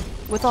sure.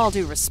 With all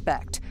due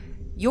respect,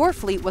 your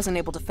fleet wasn't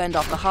able to fend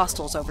off the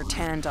hostiles over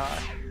Tandar.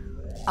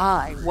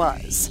 I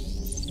was.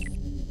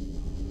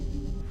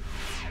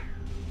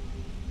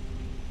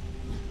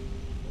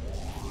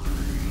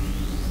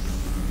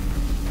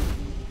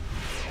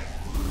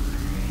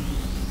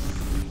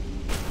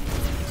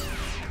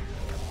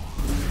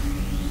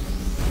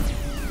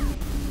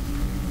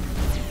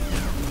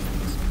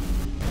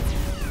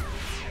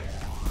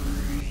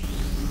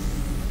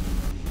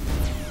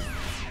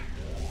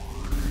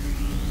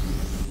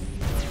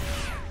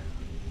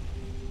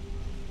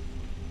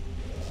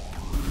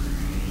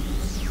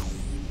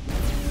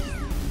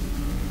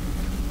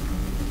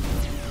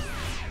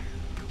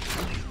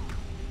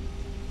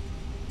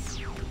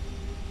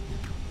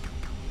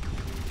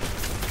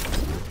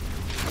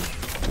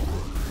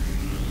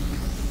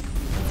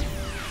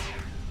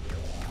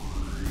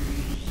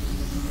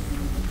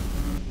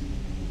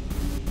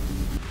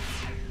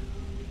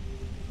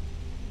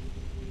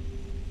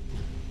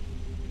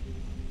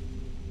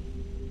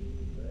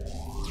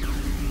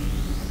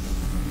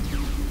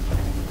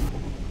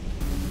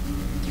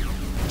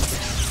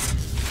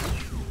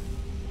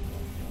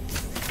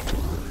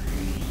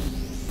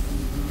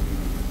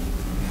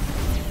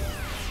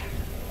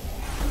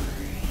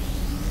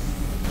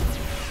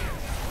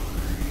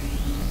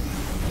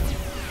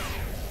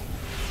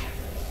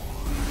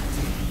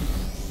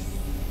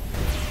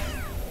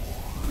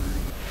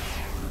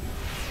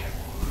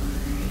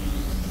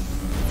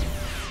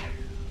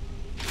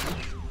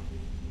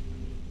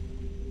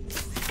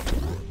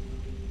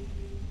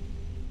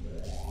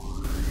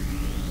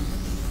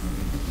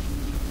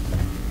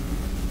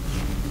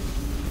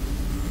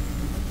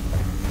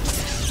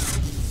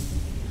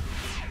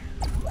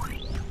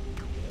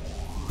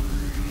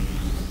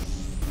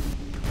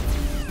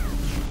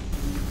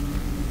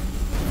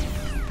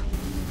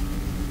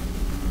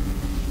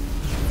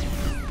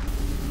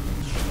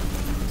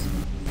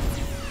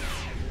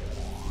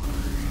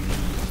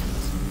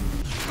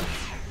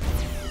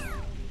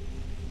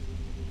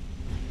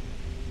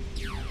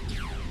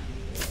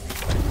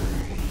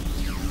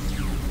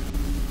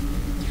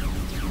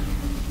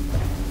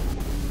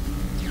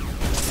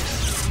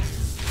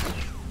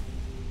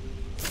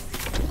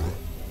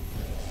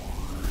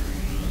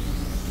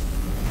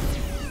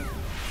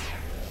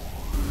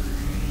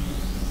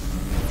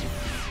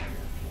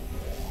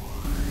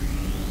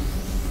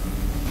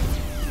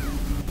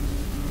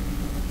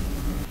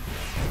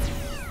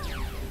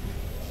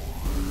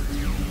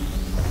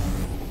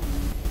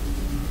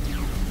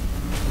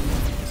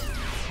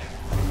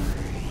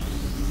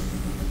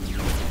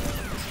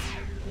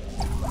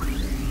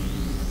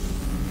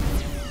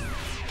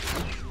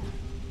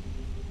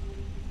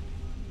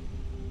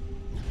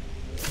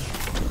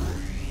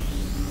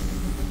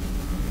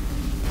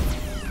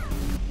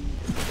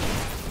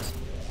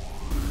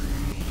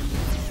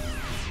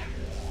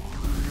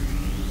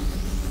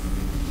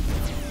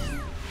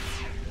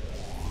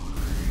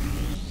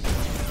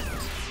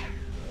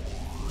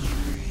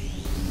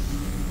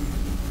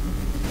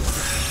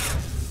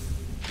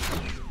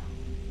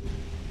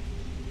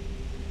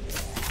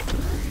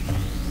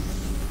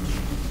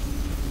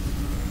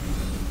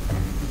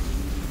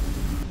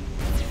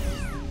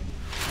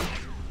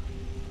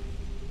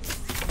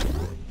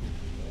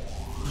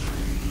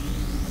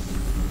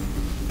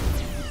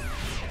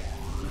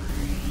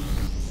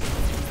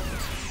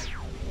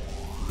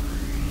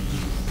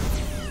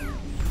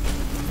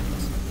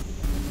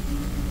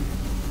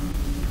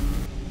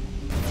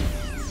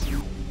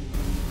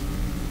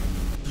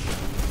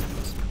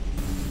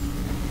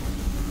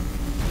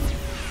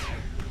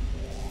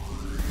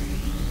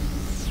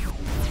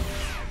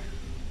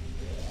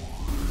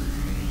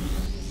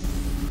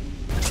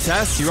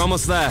 Tess, you're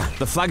almost there.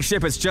 The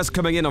flagship is just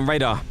coming in on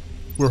radar.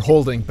 We're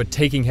holding, but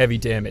taking heavy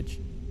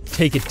damage.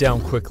 Take it down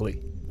quickly.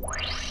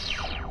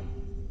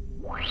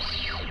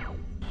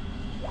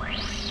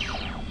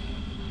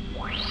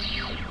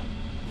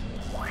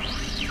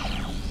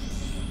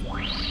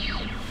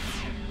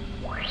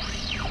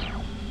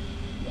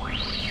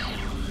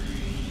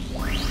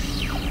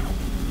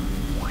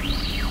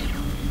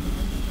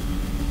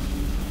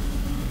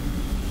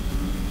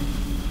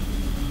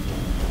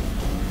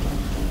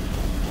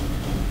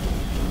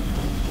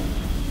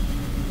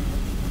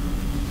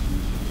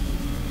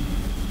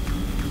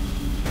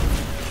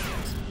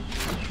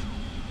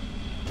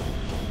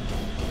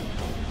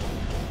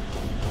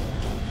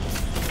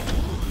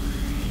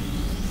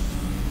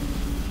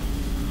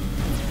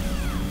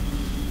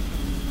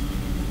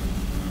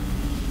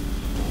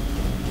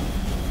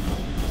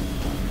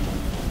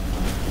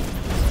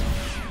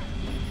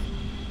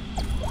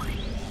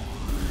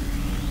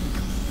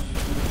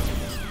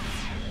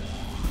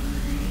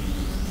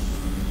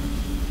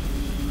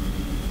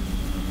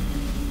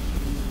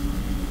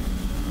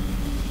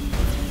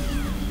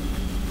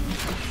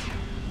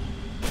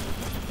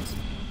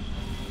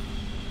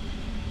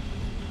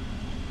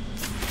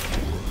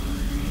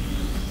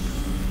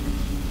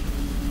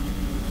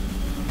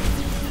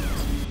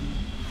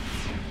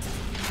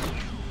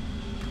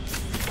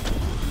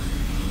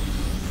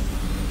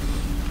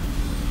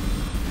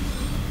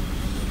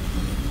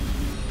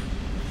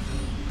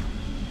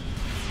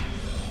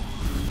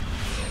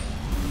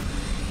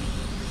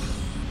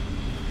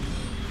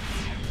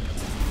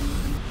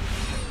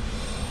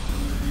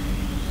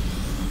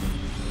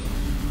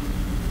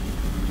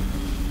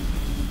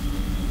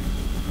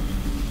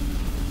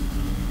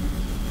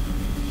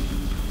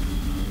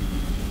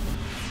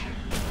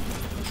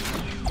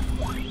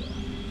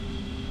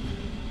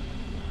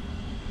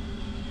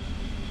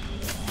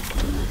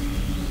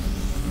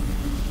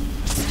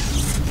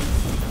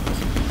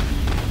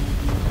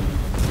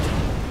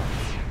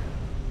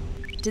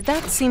 Did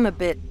that seem a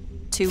bit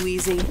too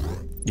easy?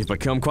 You've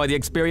become quite the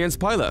experienced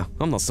pilot.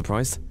 I'm not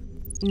surprised.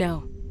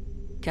 No.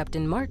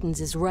 Captain Martins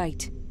is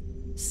right.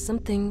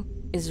 Something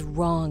is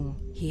wrong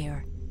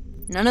here.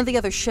 None of the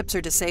other ships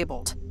are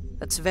disabled.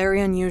 That's very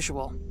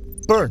unusual.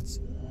 Burns,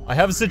 I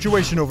have a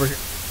situation over here.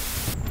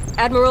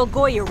 Admiral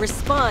Goyer,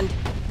 respond.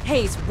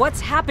 Hayes,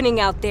 what's happening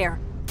out there?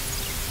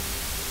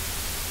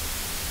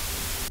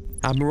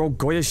 Admiral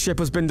Goyer's ship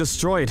has been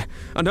destroyed.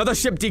 Another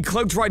ship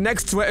decloaked right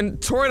next to it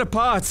and tore it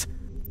apart.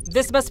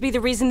 This must be the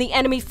reason the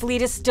enemy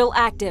fleet is still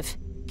active.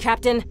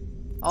 Captain?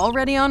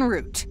 Already en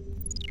route.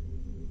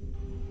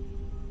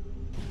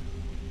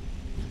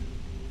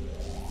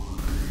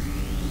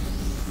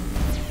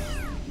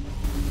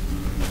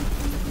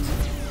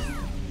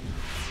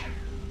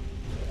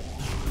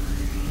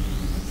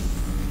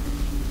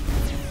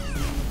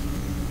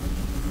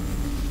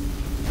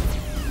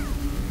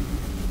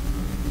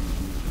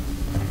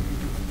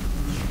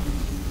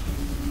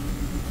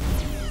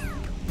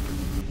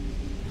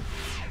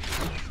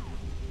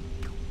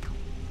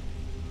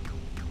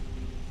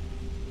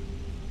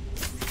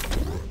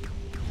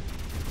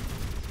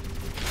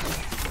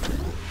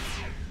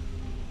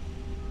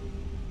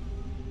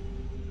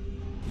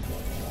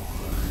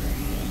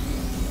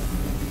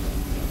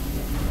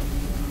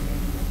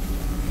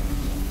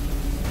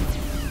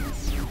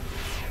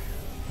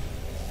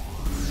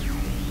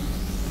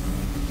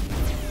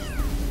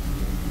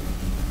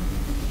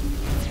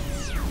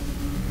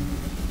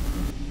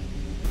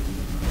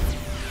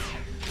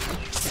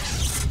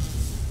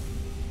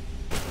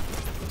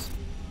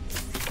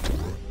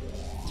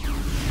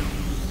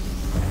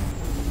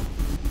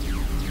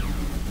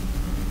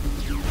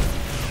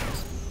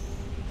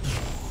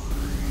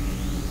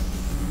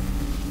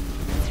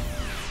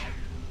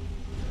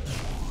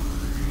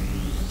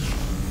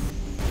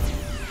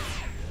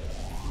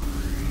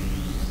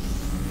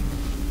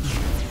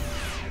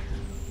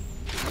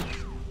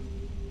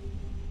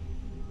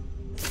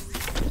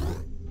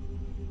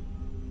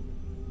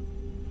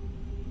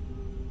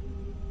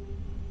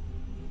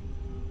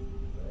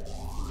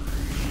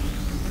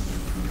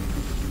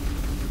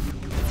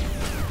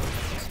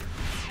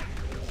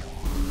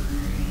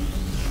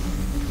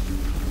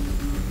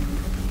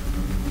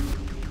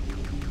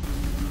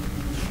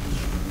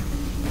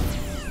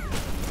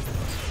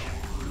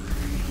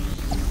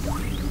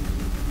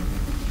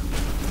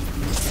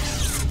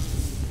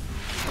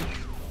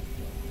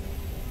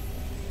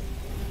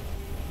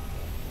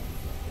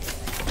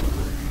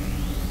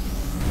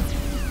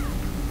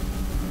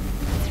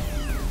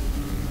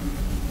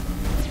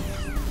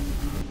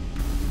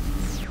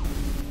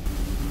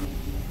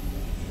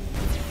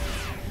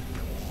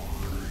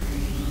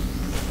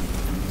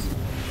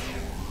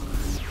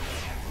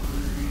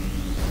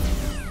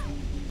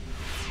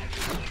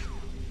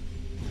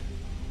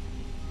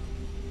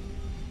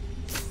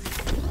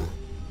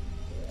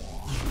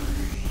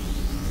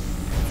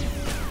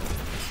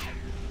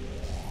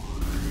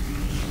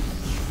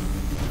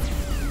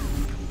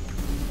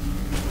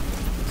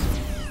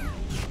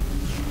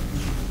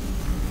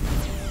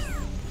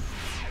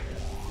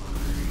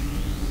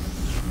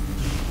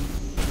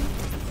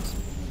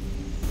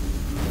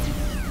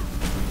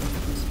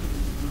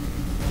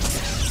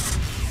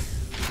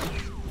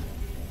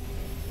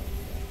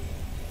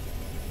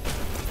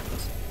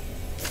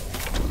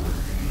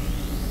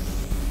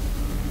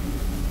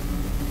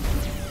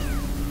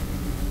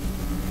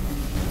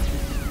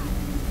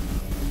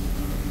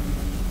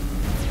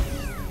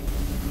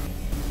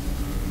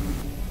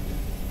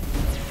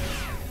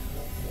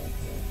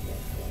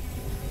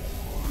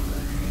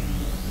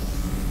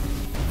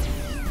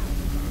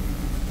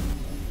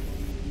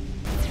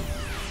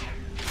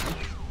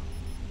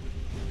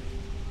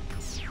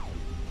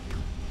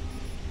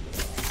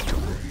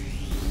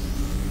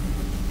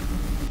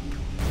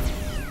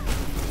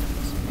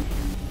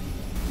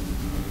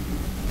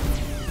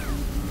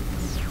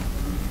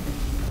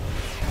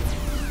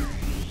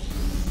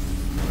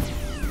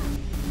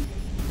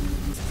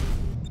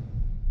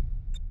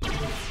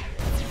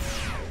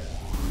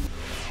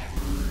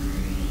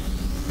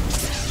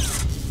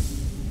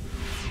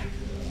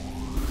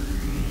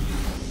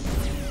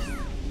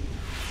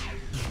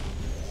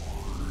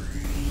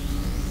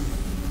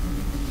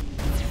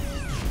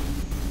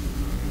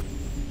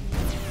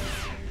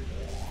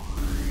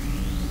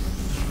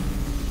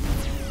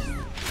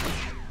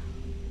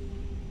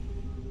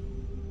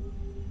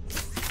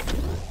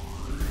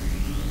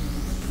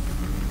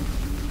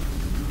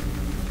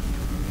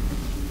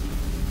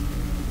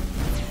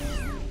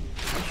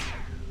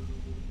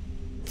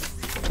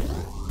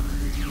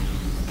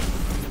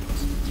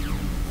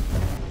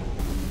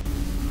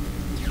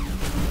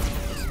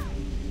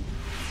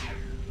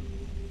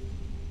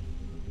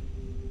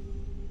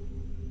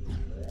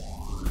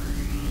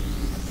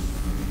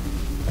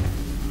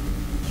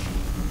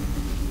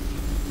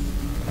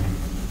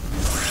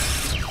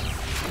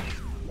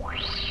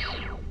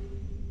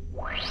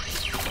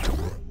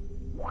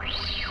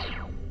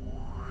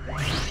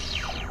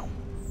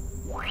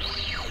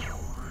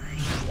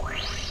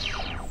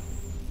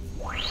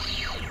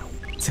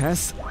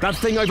 Tess, that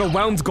thing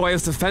overwhelmed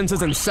Goya's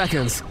defenses in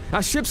seconds.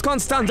 Our ships can't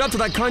stand up to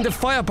that kind of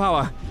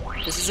firepower.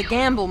 This is a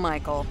gamble,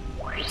 Michael.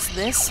 It's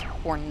this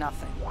or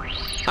nothing.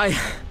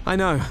 I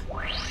know.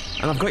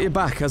 And I've got your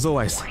back, as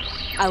always.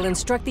 I'll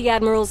instruct the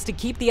admirals to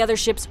keep the other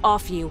ships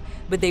off you,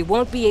 but they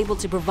won't be able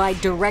to provide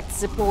direct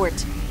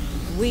support.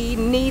 We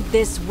need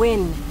this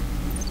win.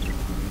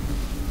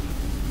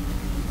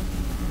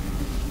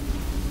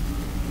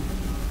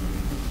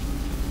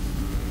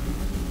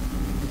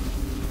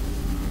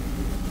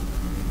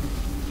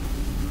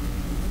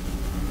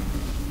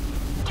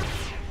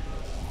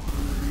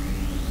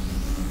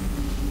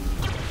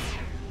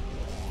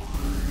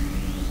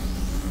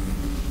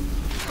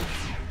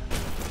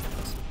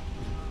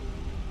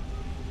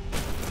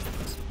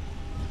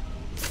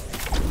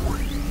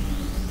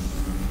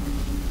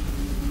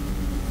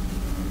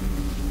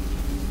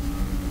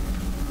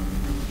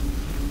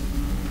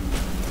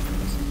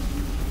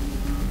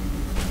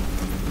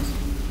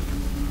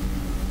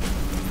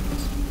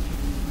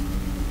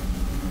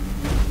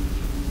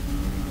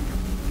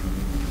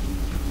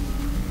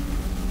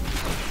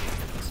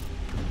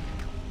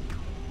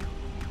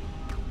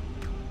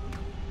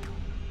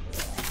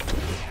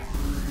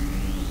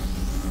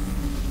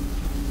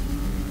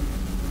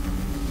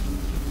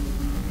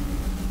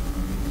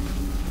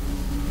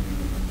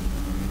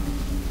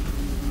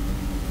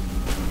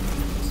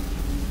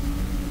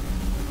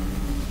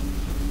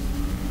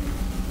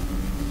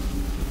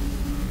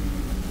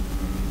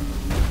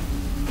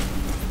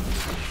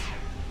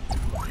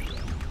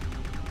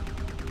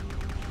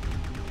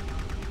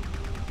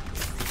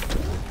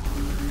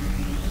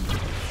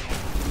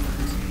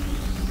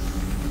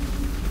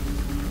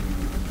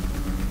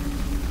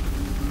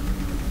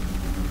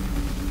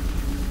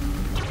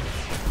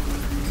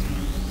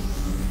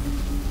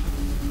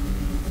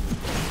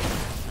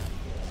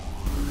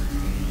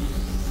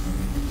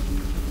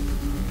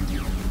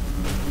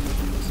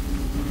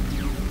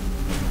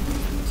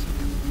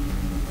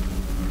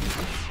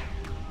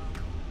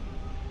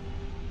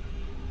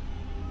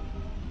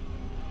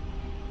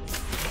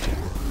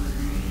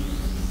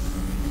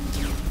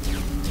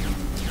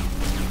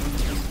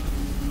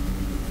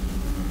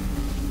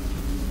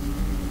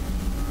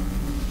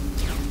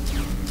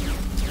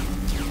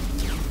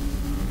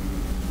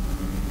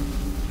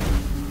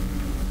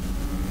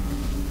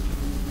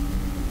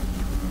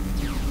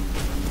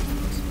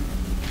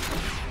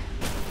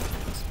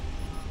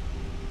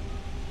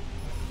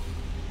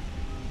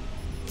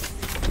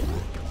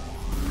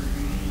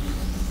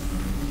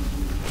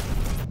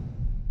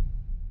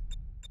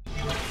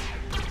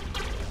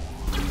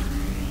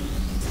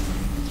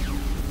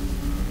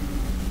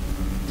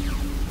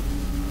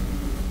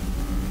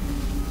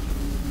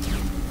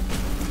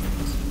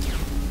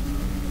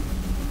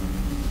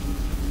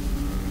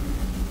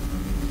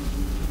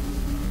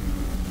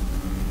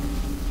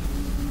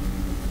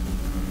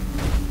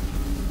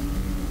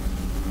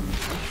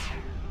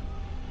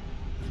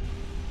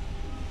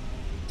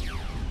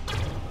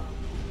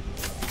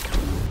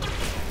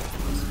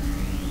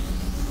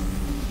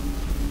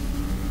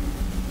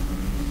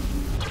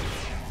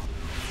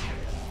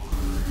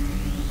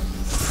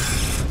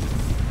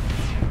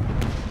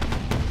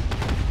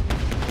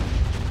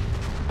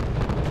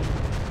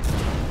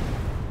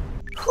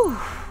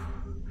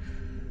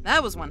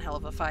 That was one hell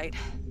of a fight.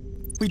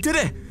 We did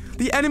it!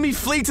 The enemy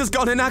fleet has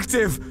gone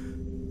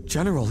inactive!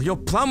 General, your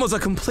plan was a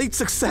complete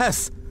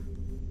success!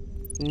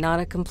 Not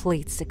a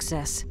complete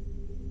success.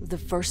 The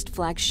first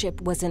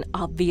flagship was an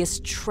obvious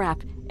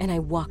trap, and I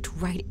walked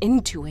right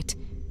into it.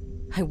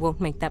 I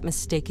won't make that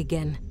mistake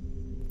again.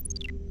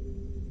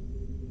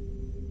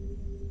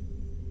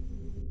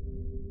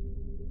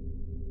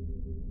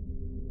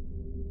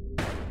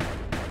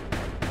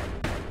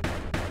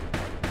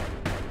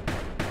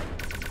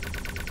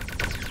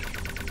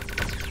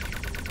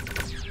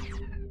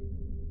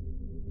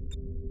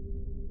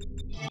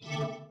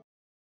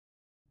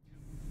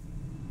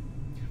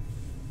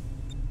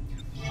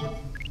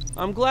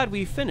 I'm glad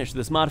we finished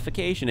this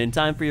modification in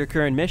time for your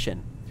current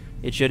mission.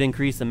 It should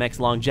increase the mech's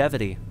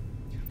longevity.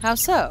 How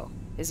so?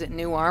 Is it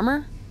new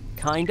armor?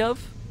 Kind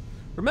of.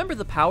 Remember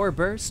the power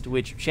burst,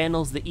 which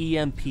channels the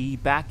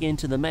EMP back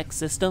into the mech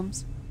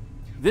systems?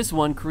 This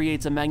one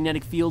creates a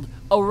magnetic field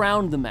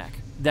around the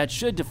mech that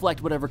should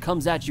deflect whatever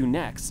comes at you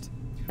next.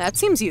 That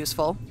seems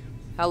useful.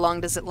 How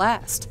long does it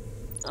last?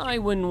 I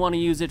wouldn't want to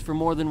use it for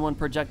more than one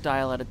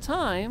projectile at a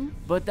time,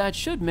 but that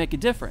should make a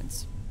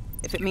difference.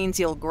 If it means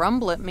you'll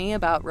grumble at me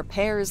about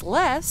repairs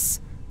less,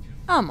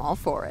 I'm all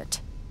for it.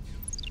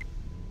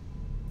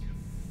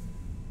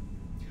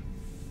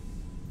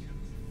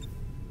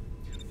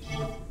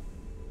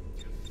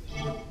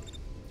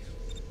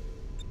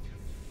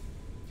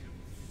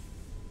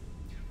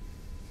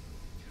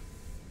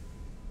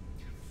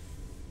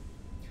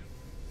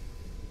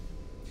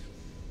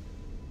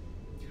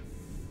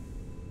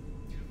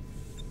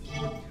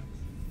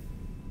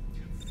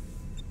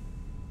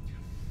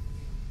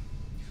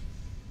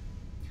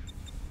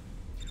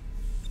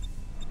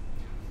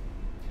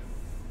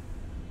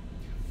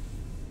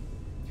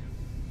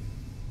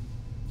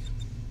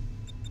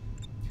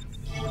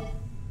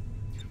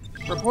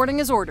 Reporting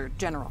is ordered,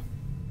 General.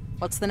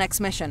 What's the next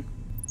mission?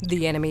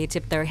 The enemy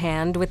tipped their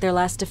hand with their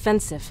last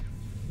offensive.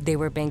 They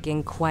were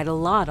banking quite a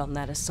lot on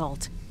that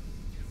assault.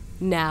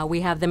 Now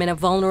we have them in a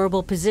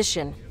vulnerable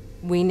position.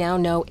 We now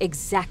know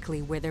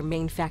exactly where their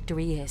main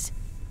factory is.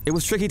 It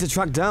was tricky to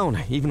track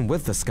down, even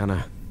with the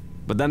scanner.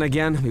 But then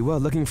again, we were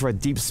looking for a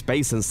deep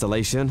space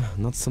installation,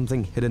 not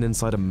something hidden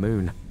inside a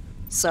moon.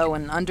 So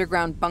an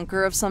underground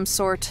bunker of some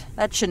sort?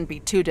 That shouldn't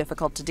be too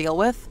difficult to deal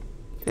with.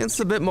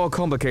 It's a bit more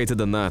complicated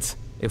than that.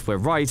 If we're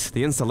right,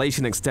 the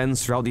installation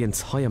extends throughout the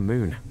entire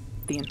moon.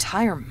 The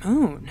entire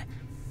moon?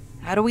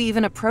 How do we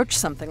even approach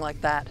something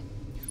like that?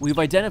 We've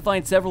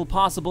identified several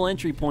possible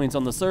entry points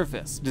on the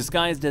surface,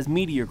 disguised as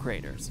meteor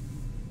craters.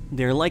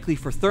 They're likely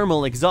for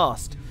thermal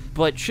exhaust,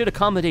 but should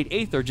accommodate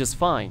Aether just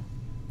fine.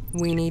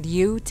 We need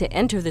you to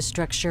enter the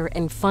structure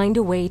and find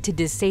a way to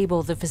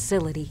disable the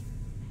facility.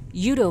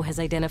 Yudo has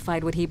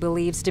identified what he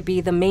believes to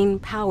be the main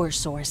power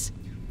source.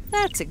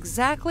 That's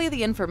exactly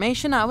the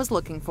information I was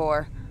looking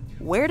for.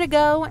 Where to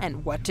go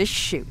and what to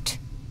shoot.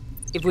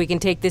 If we can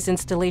take this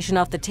installation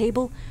off the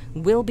table,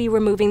 we'll be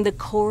removing the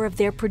core of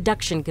their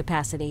production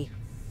capacity.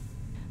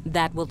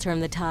 That will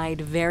turn the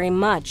tide very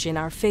much in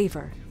our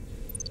favor.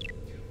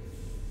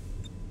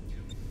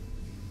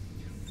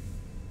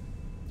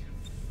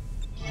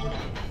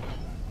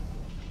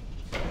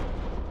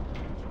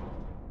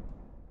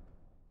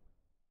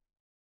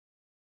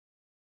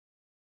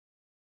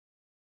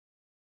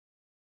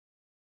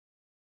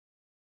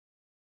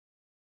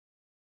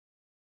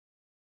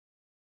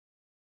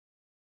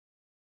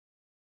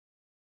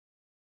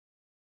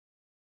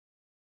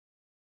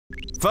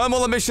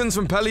 Thermal emissions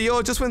from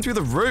Pelior just went through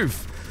the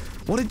roof.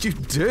 What did you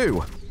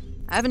do?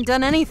 I haven't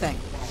done anything.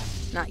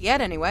 Not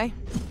yet, anyway.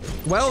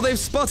 Well, they've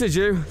spotted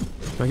you.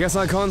 I guess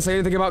I can't say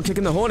anything about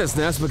kicking the hornet's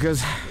nest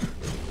because...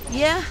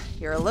 Yeah,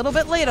 you're a little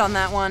bit late on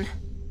that one.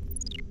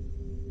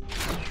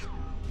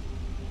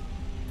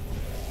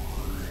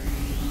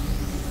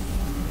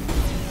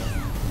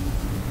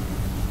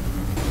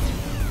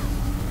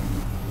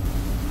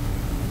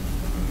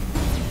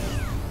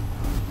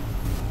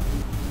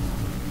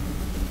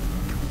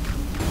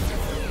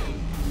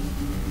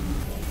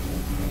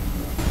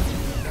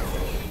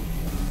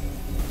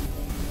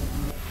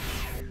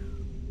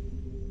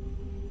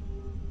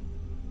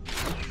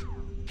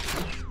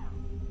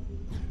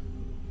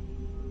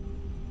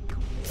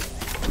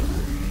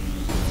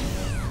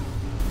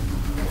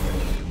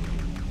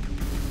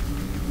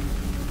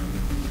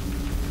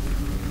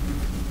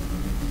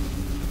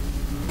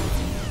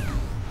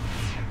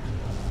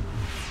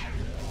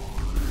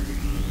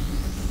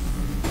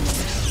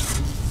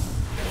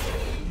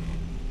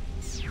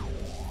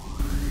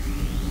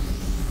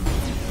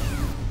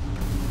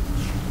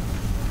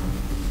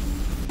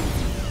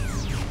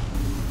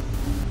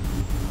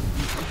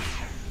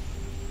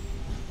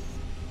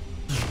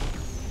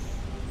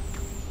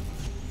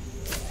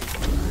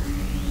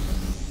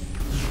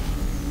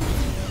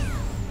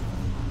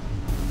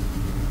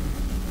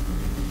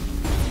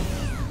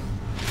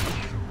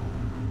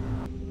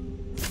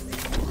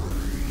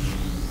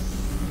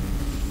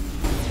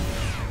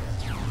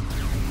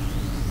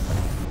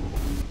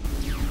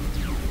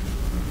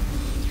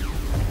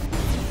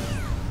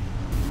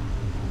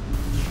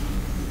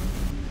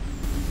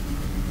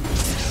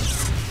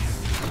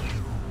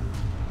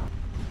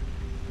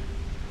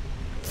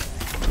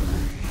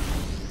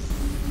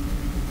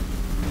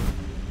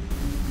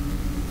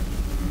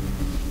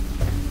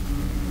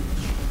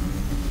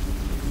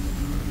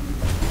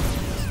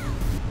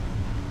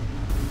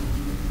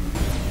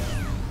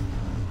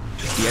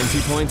 The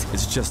entry point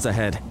is just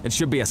ahead. It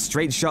should be a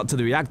straight shot to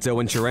the reactor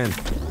once you're in.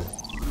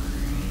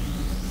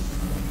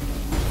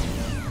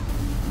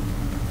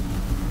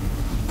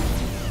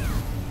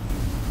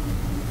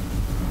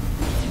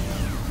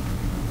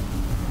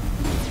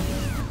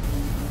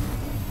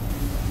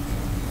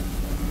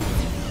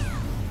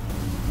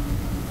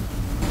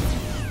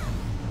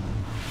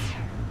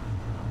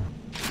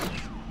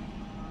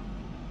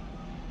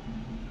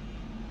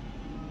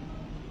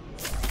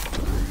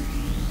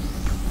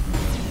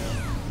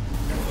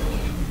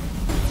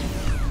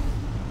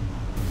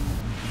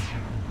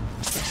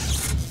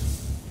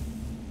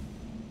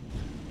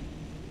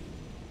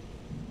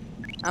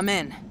 I'm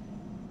in.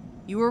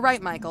 You were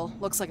right, Michael.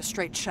 Looks like a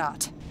straight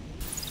shot.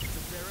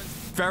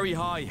 Very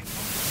high.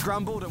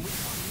 Scrambled and we...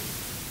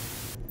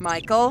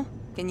 Michael,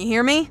 can you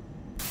hear me?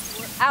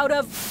 We're out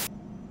of...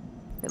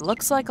 It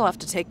looks like I'll have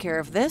to take care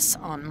of this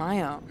on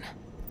my own.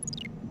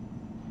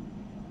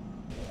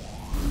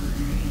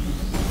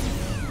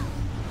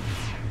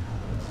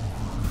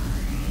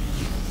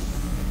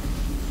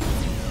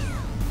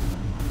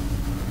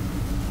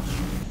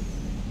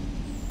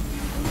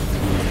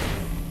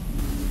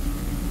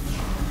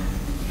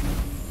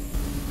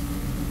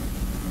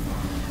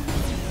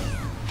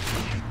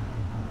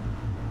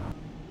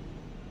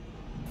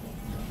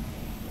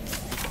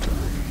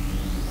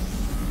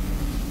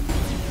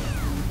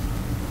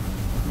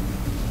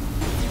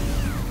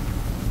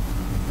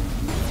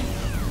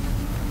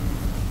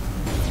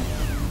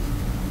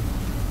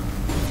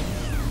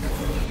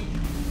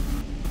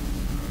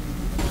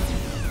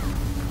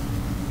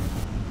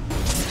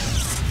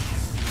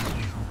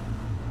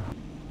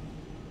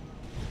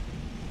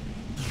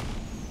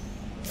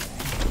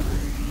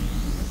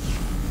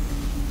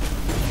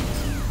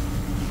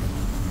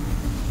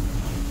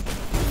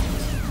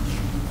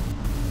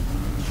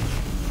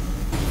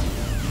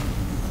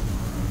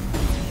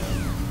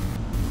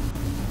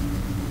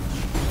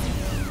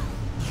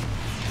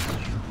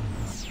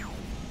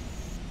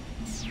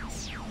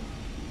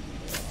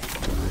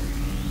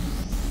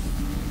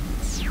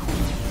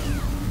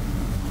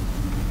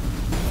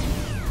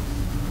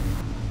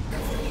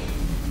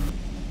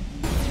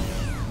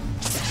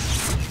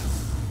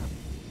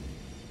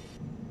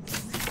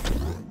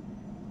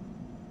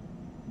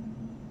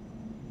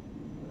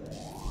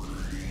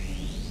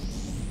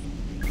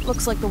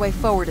 Looks like the way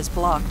forward is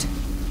blocked.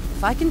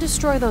 If I can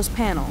destroy those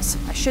panels,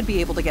 I should be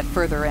able to get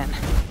further in.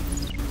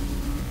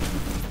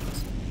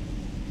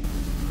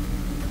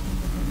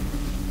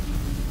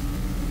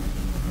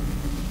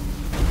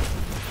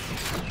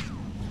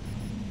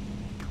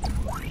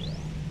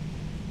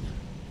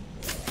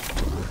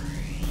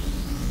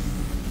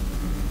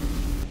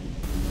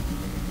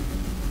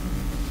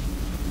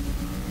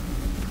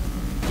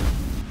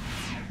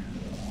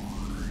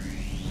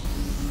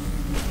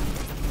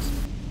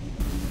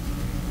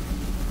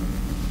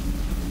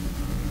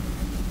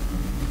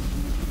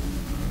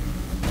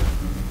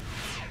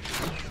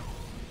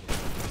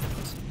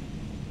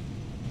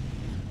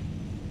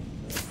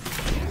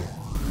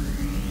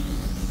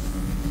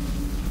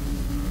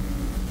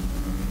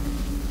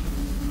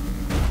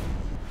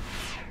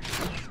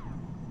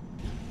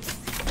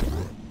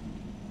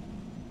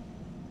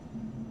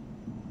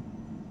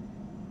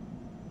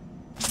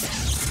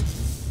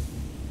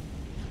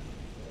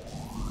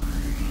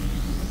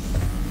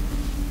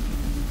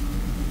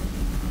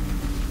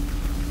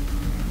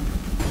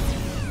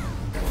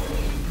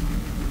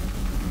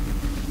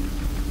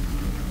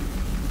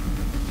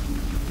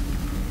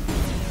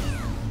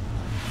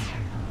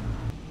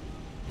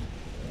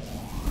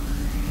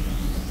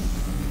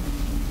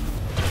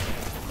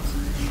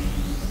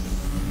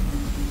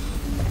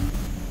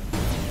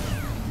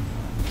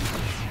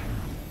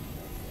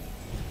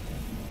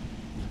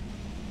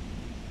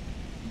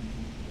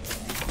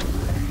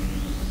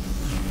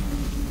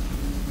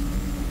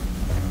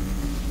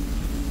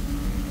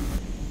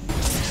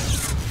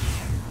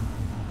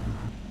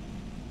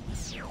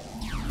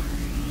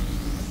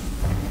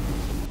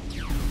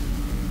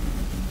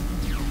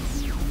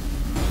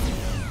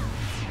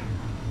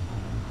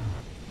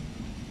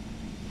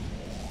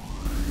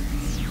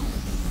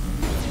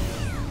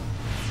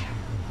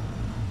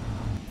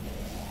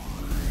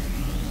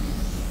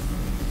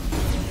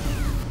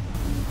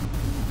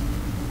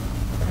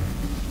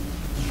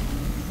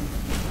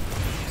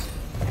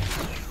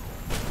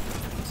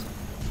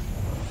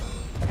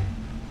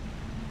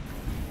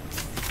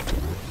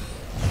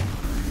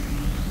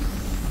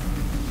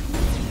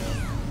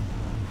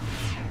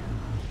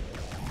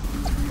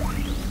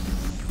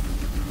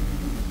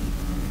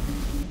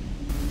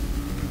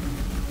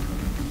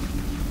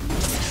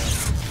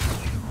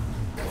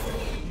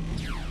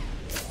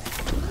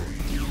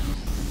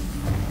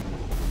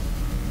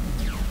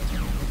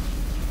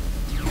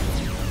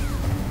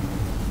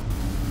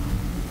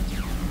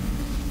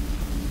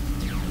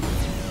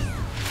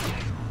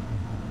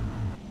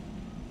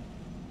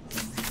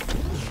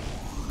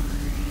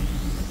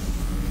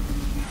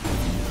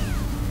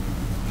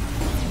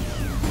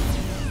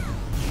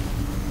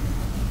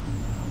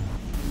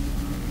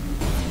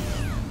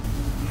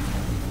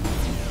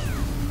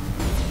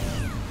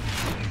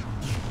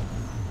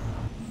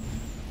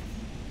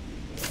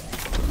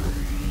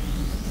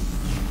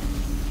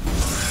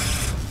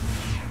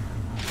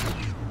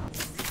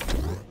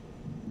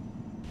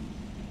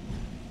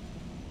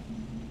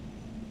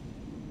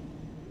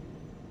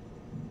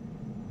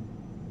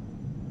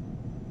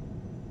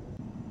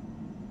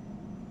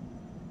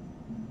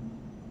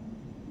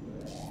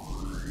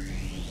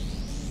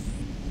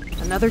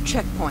 Another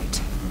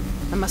checkpoint.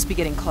 I must be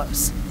getting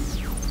close.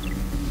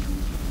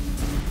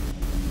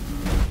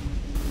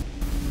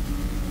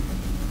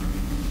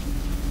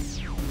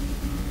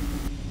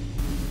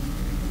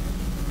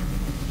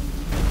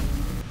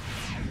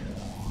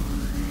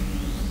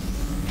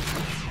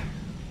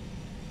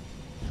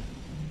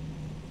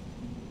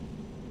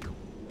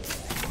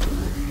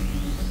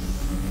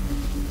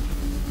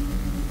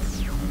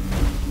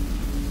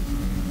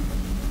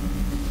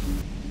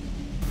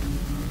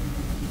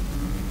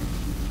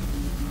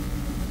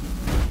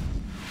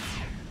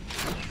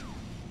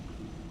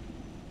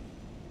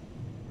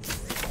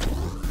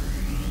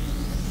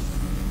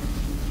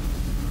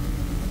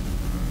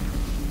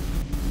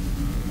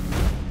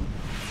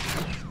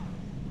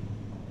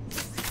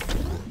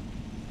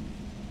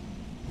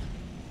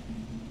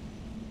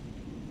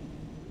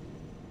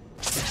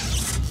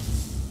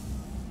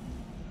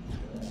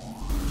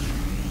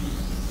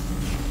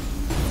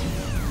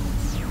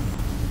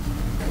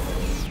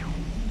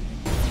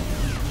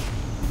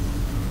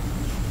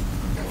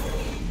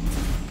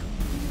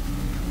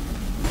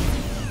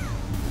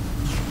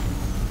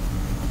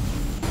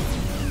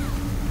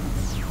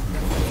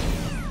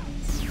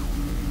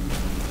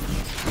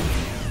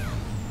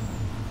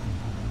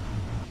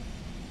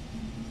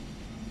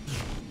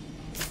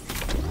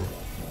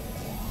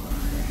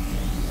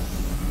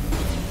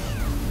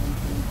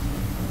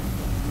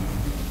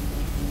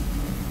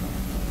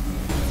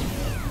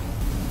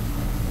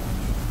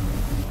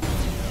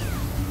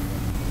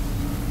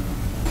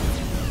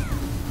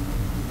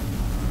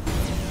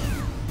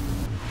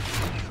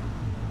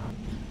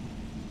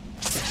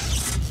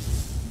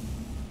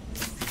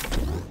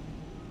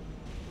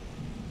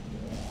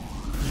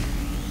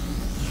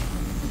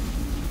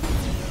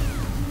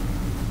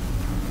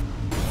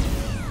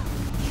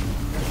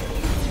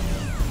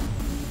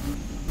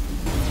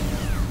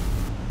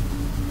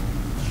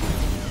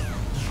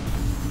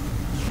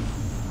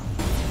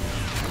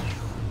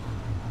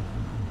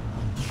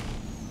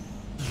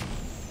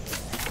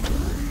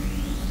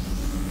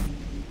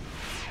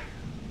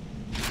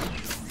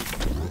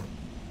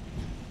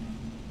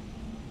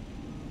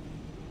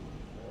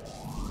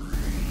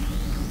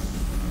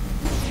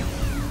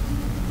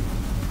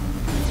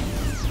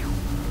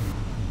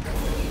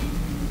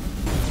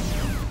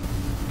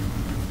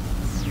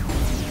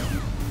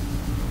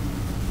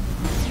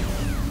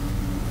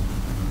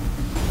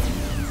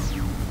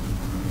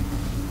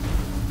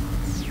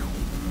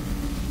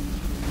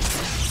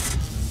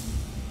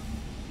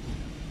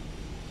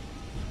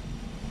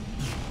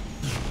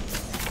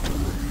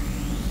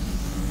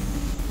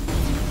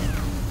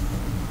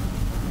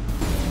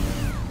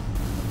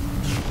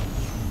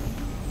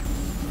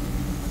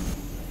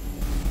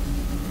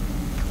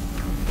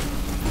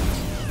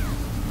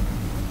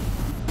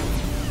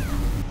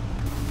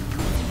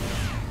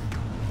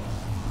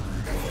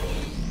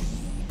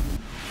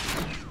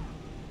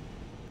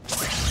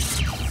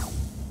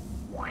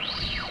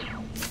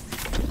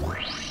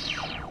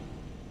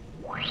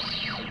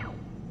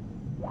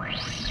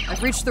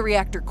 I've reached the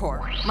reactor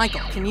core.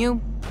 Michael, can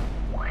you?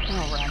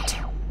 Alright.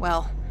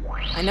 Well,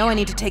 I know I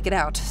need to take it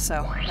out,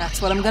 so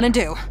that's what I'm gonna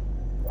do.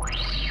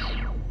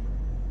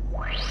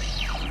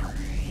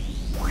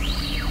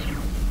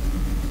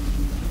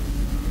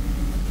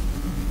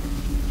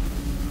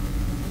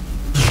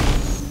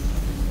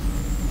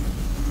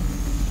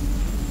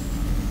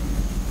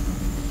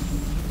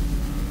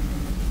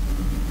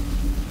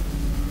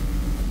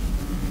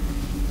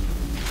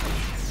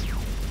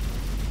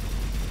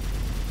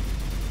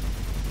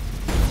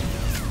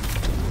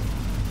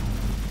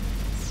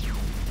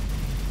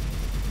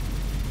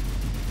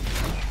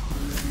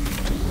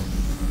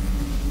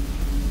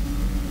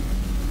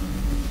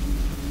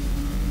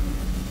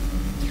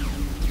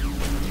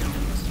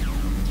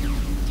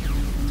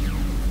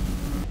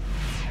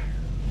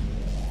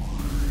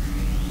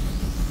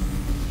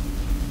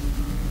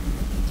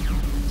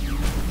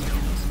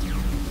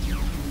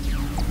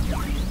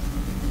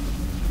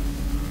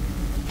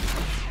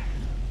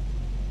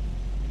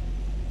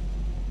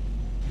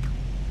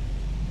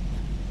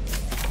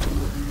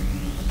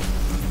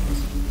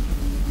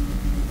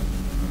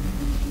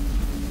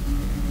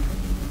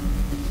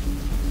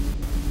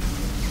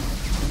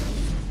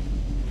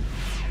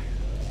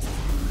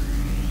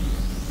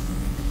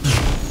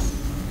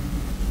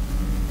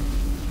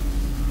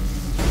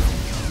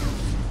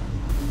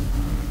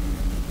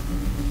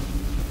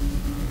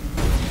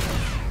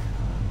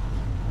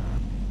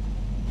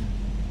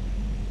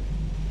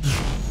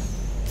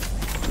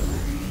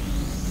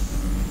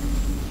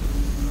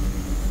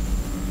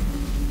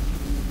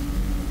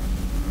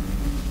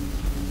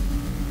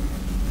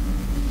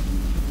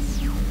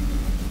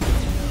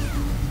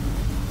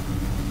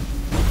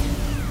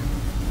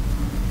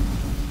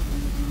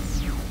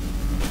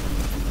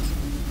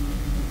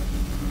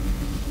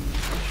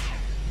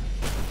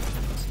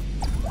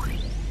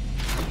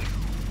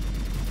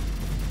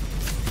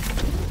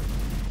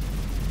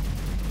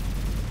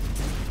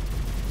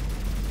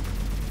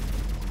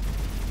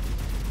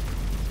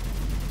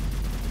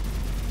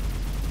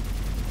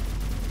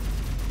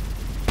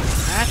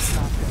 That's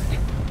not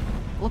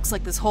good. Looks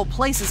like this whole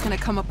place is gonna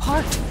come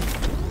apart.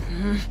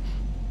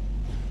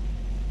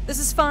 This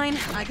is fine.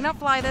 I can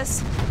outfly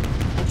this.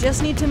 I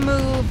just need to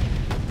move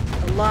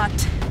a lot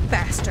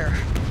faster.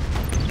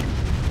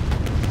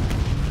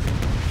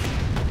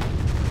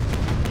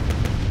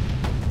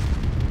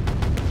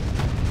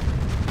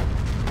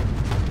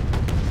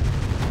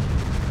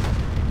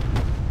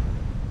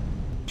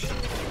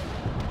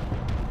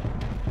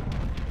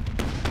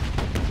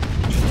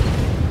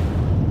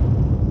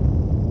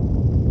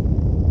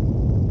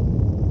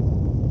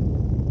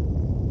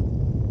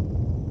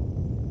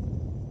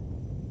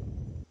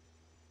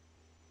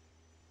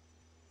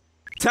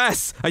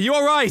 Tess, are you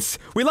alright?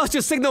 We lost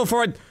your signal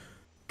for a...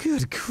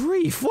 Good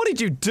grief, what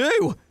did you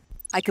do?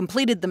 I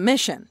completed the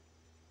mission.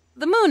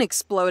 The moon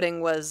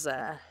exploding was,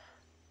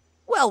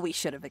 well, we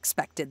should have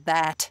expected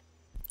that.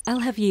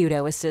 I'll have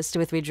Yudo assist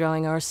with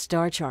redrawing our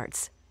star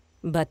charts.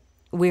 But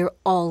we're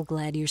all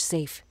glad you're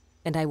safe,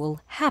 and I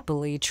will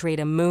happily trade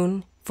a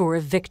moon for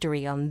a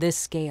victory on this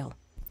scale.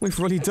 We've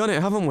really done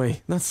it, haven't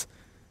we? That's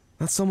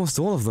almost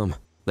all of them.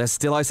 There's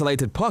still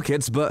isolated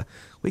pockets, but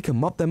we can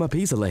mop them up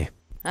easily.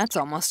 That's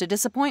almost a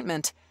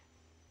disappointment.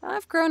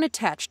 I've grown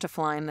attached to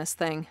flying this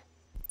thing.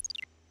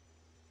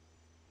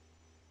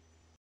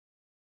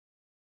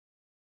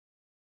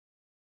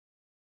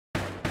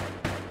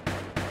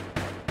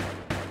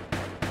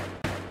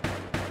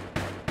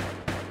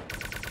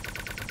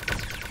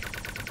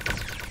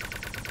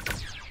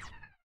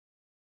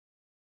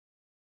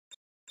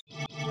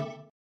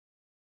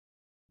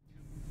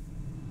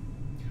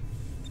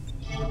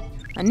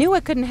 I knew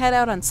I couldn't head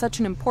out on such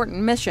an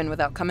important mission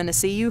without coming to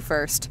see you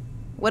first.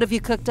 What have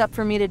you cooked up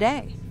for me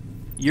today?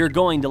 You're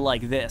going to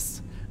like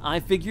this. I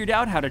figured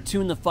out how to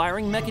tune the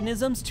firing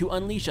mechanisms to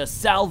unleash a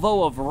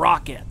salvo of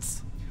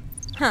rockets.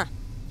 Huh.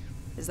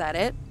 Is that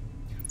it?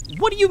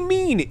 What do you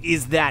mean,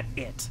 is that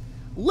it?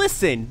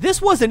 Listen,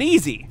 this wasn't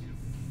easy.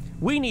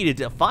 We needed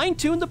to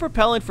fine-tune the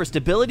propellant for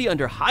stability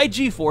under high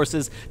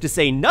G-forces, to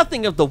say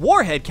nothing of the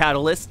warhead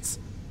catalysts.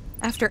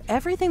 After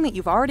everything that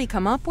you've already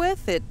come up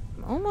with, it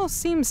almost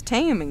seems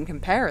tame in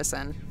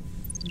comparison.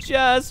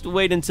 Just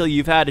wait until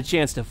you've had a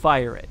chance to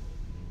fire it.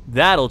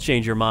 That'll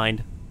change your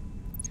mind.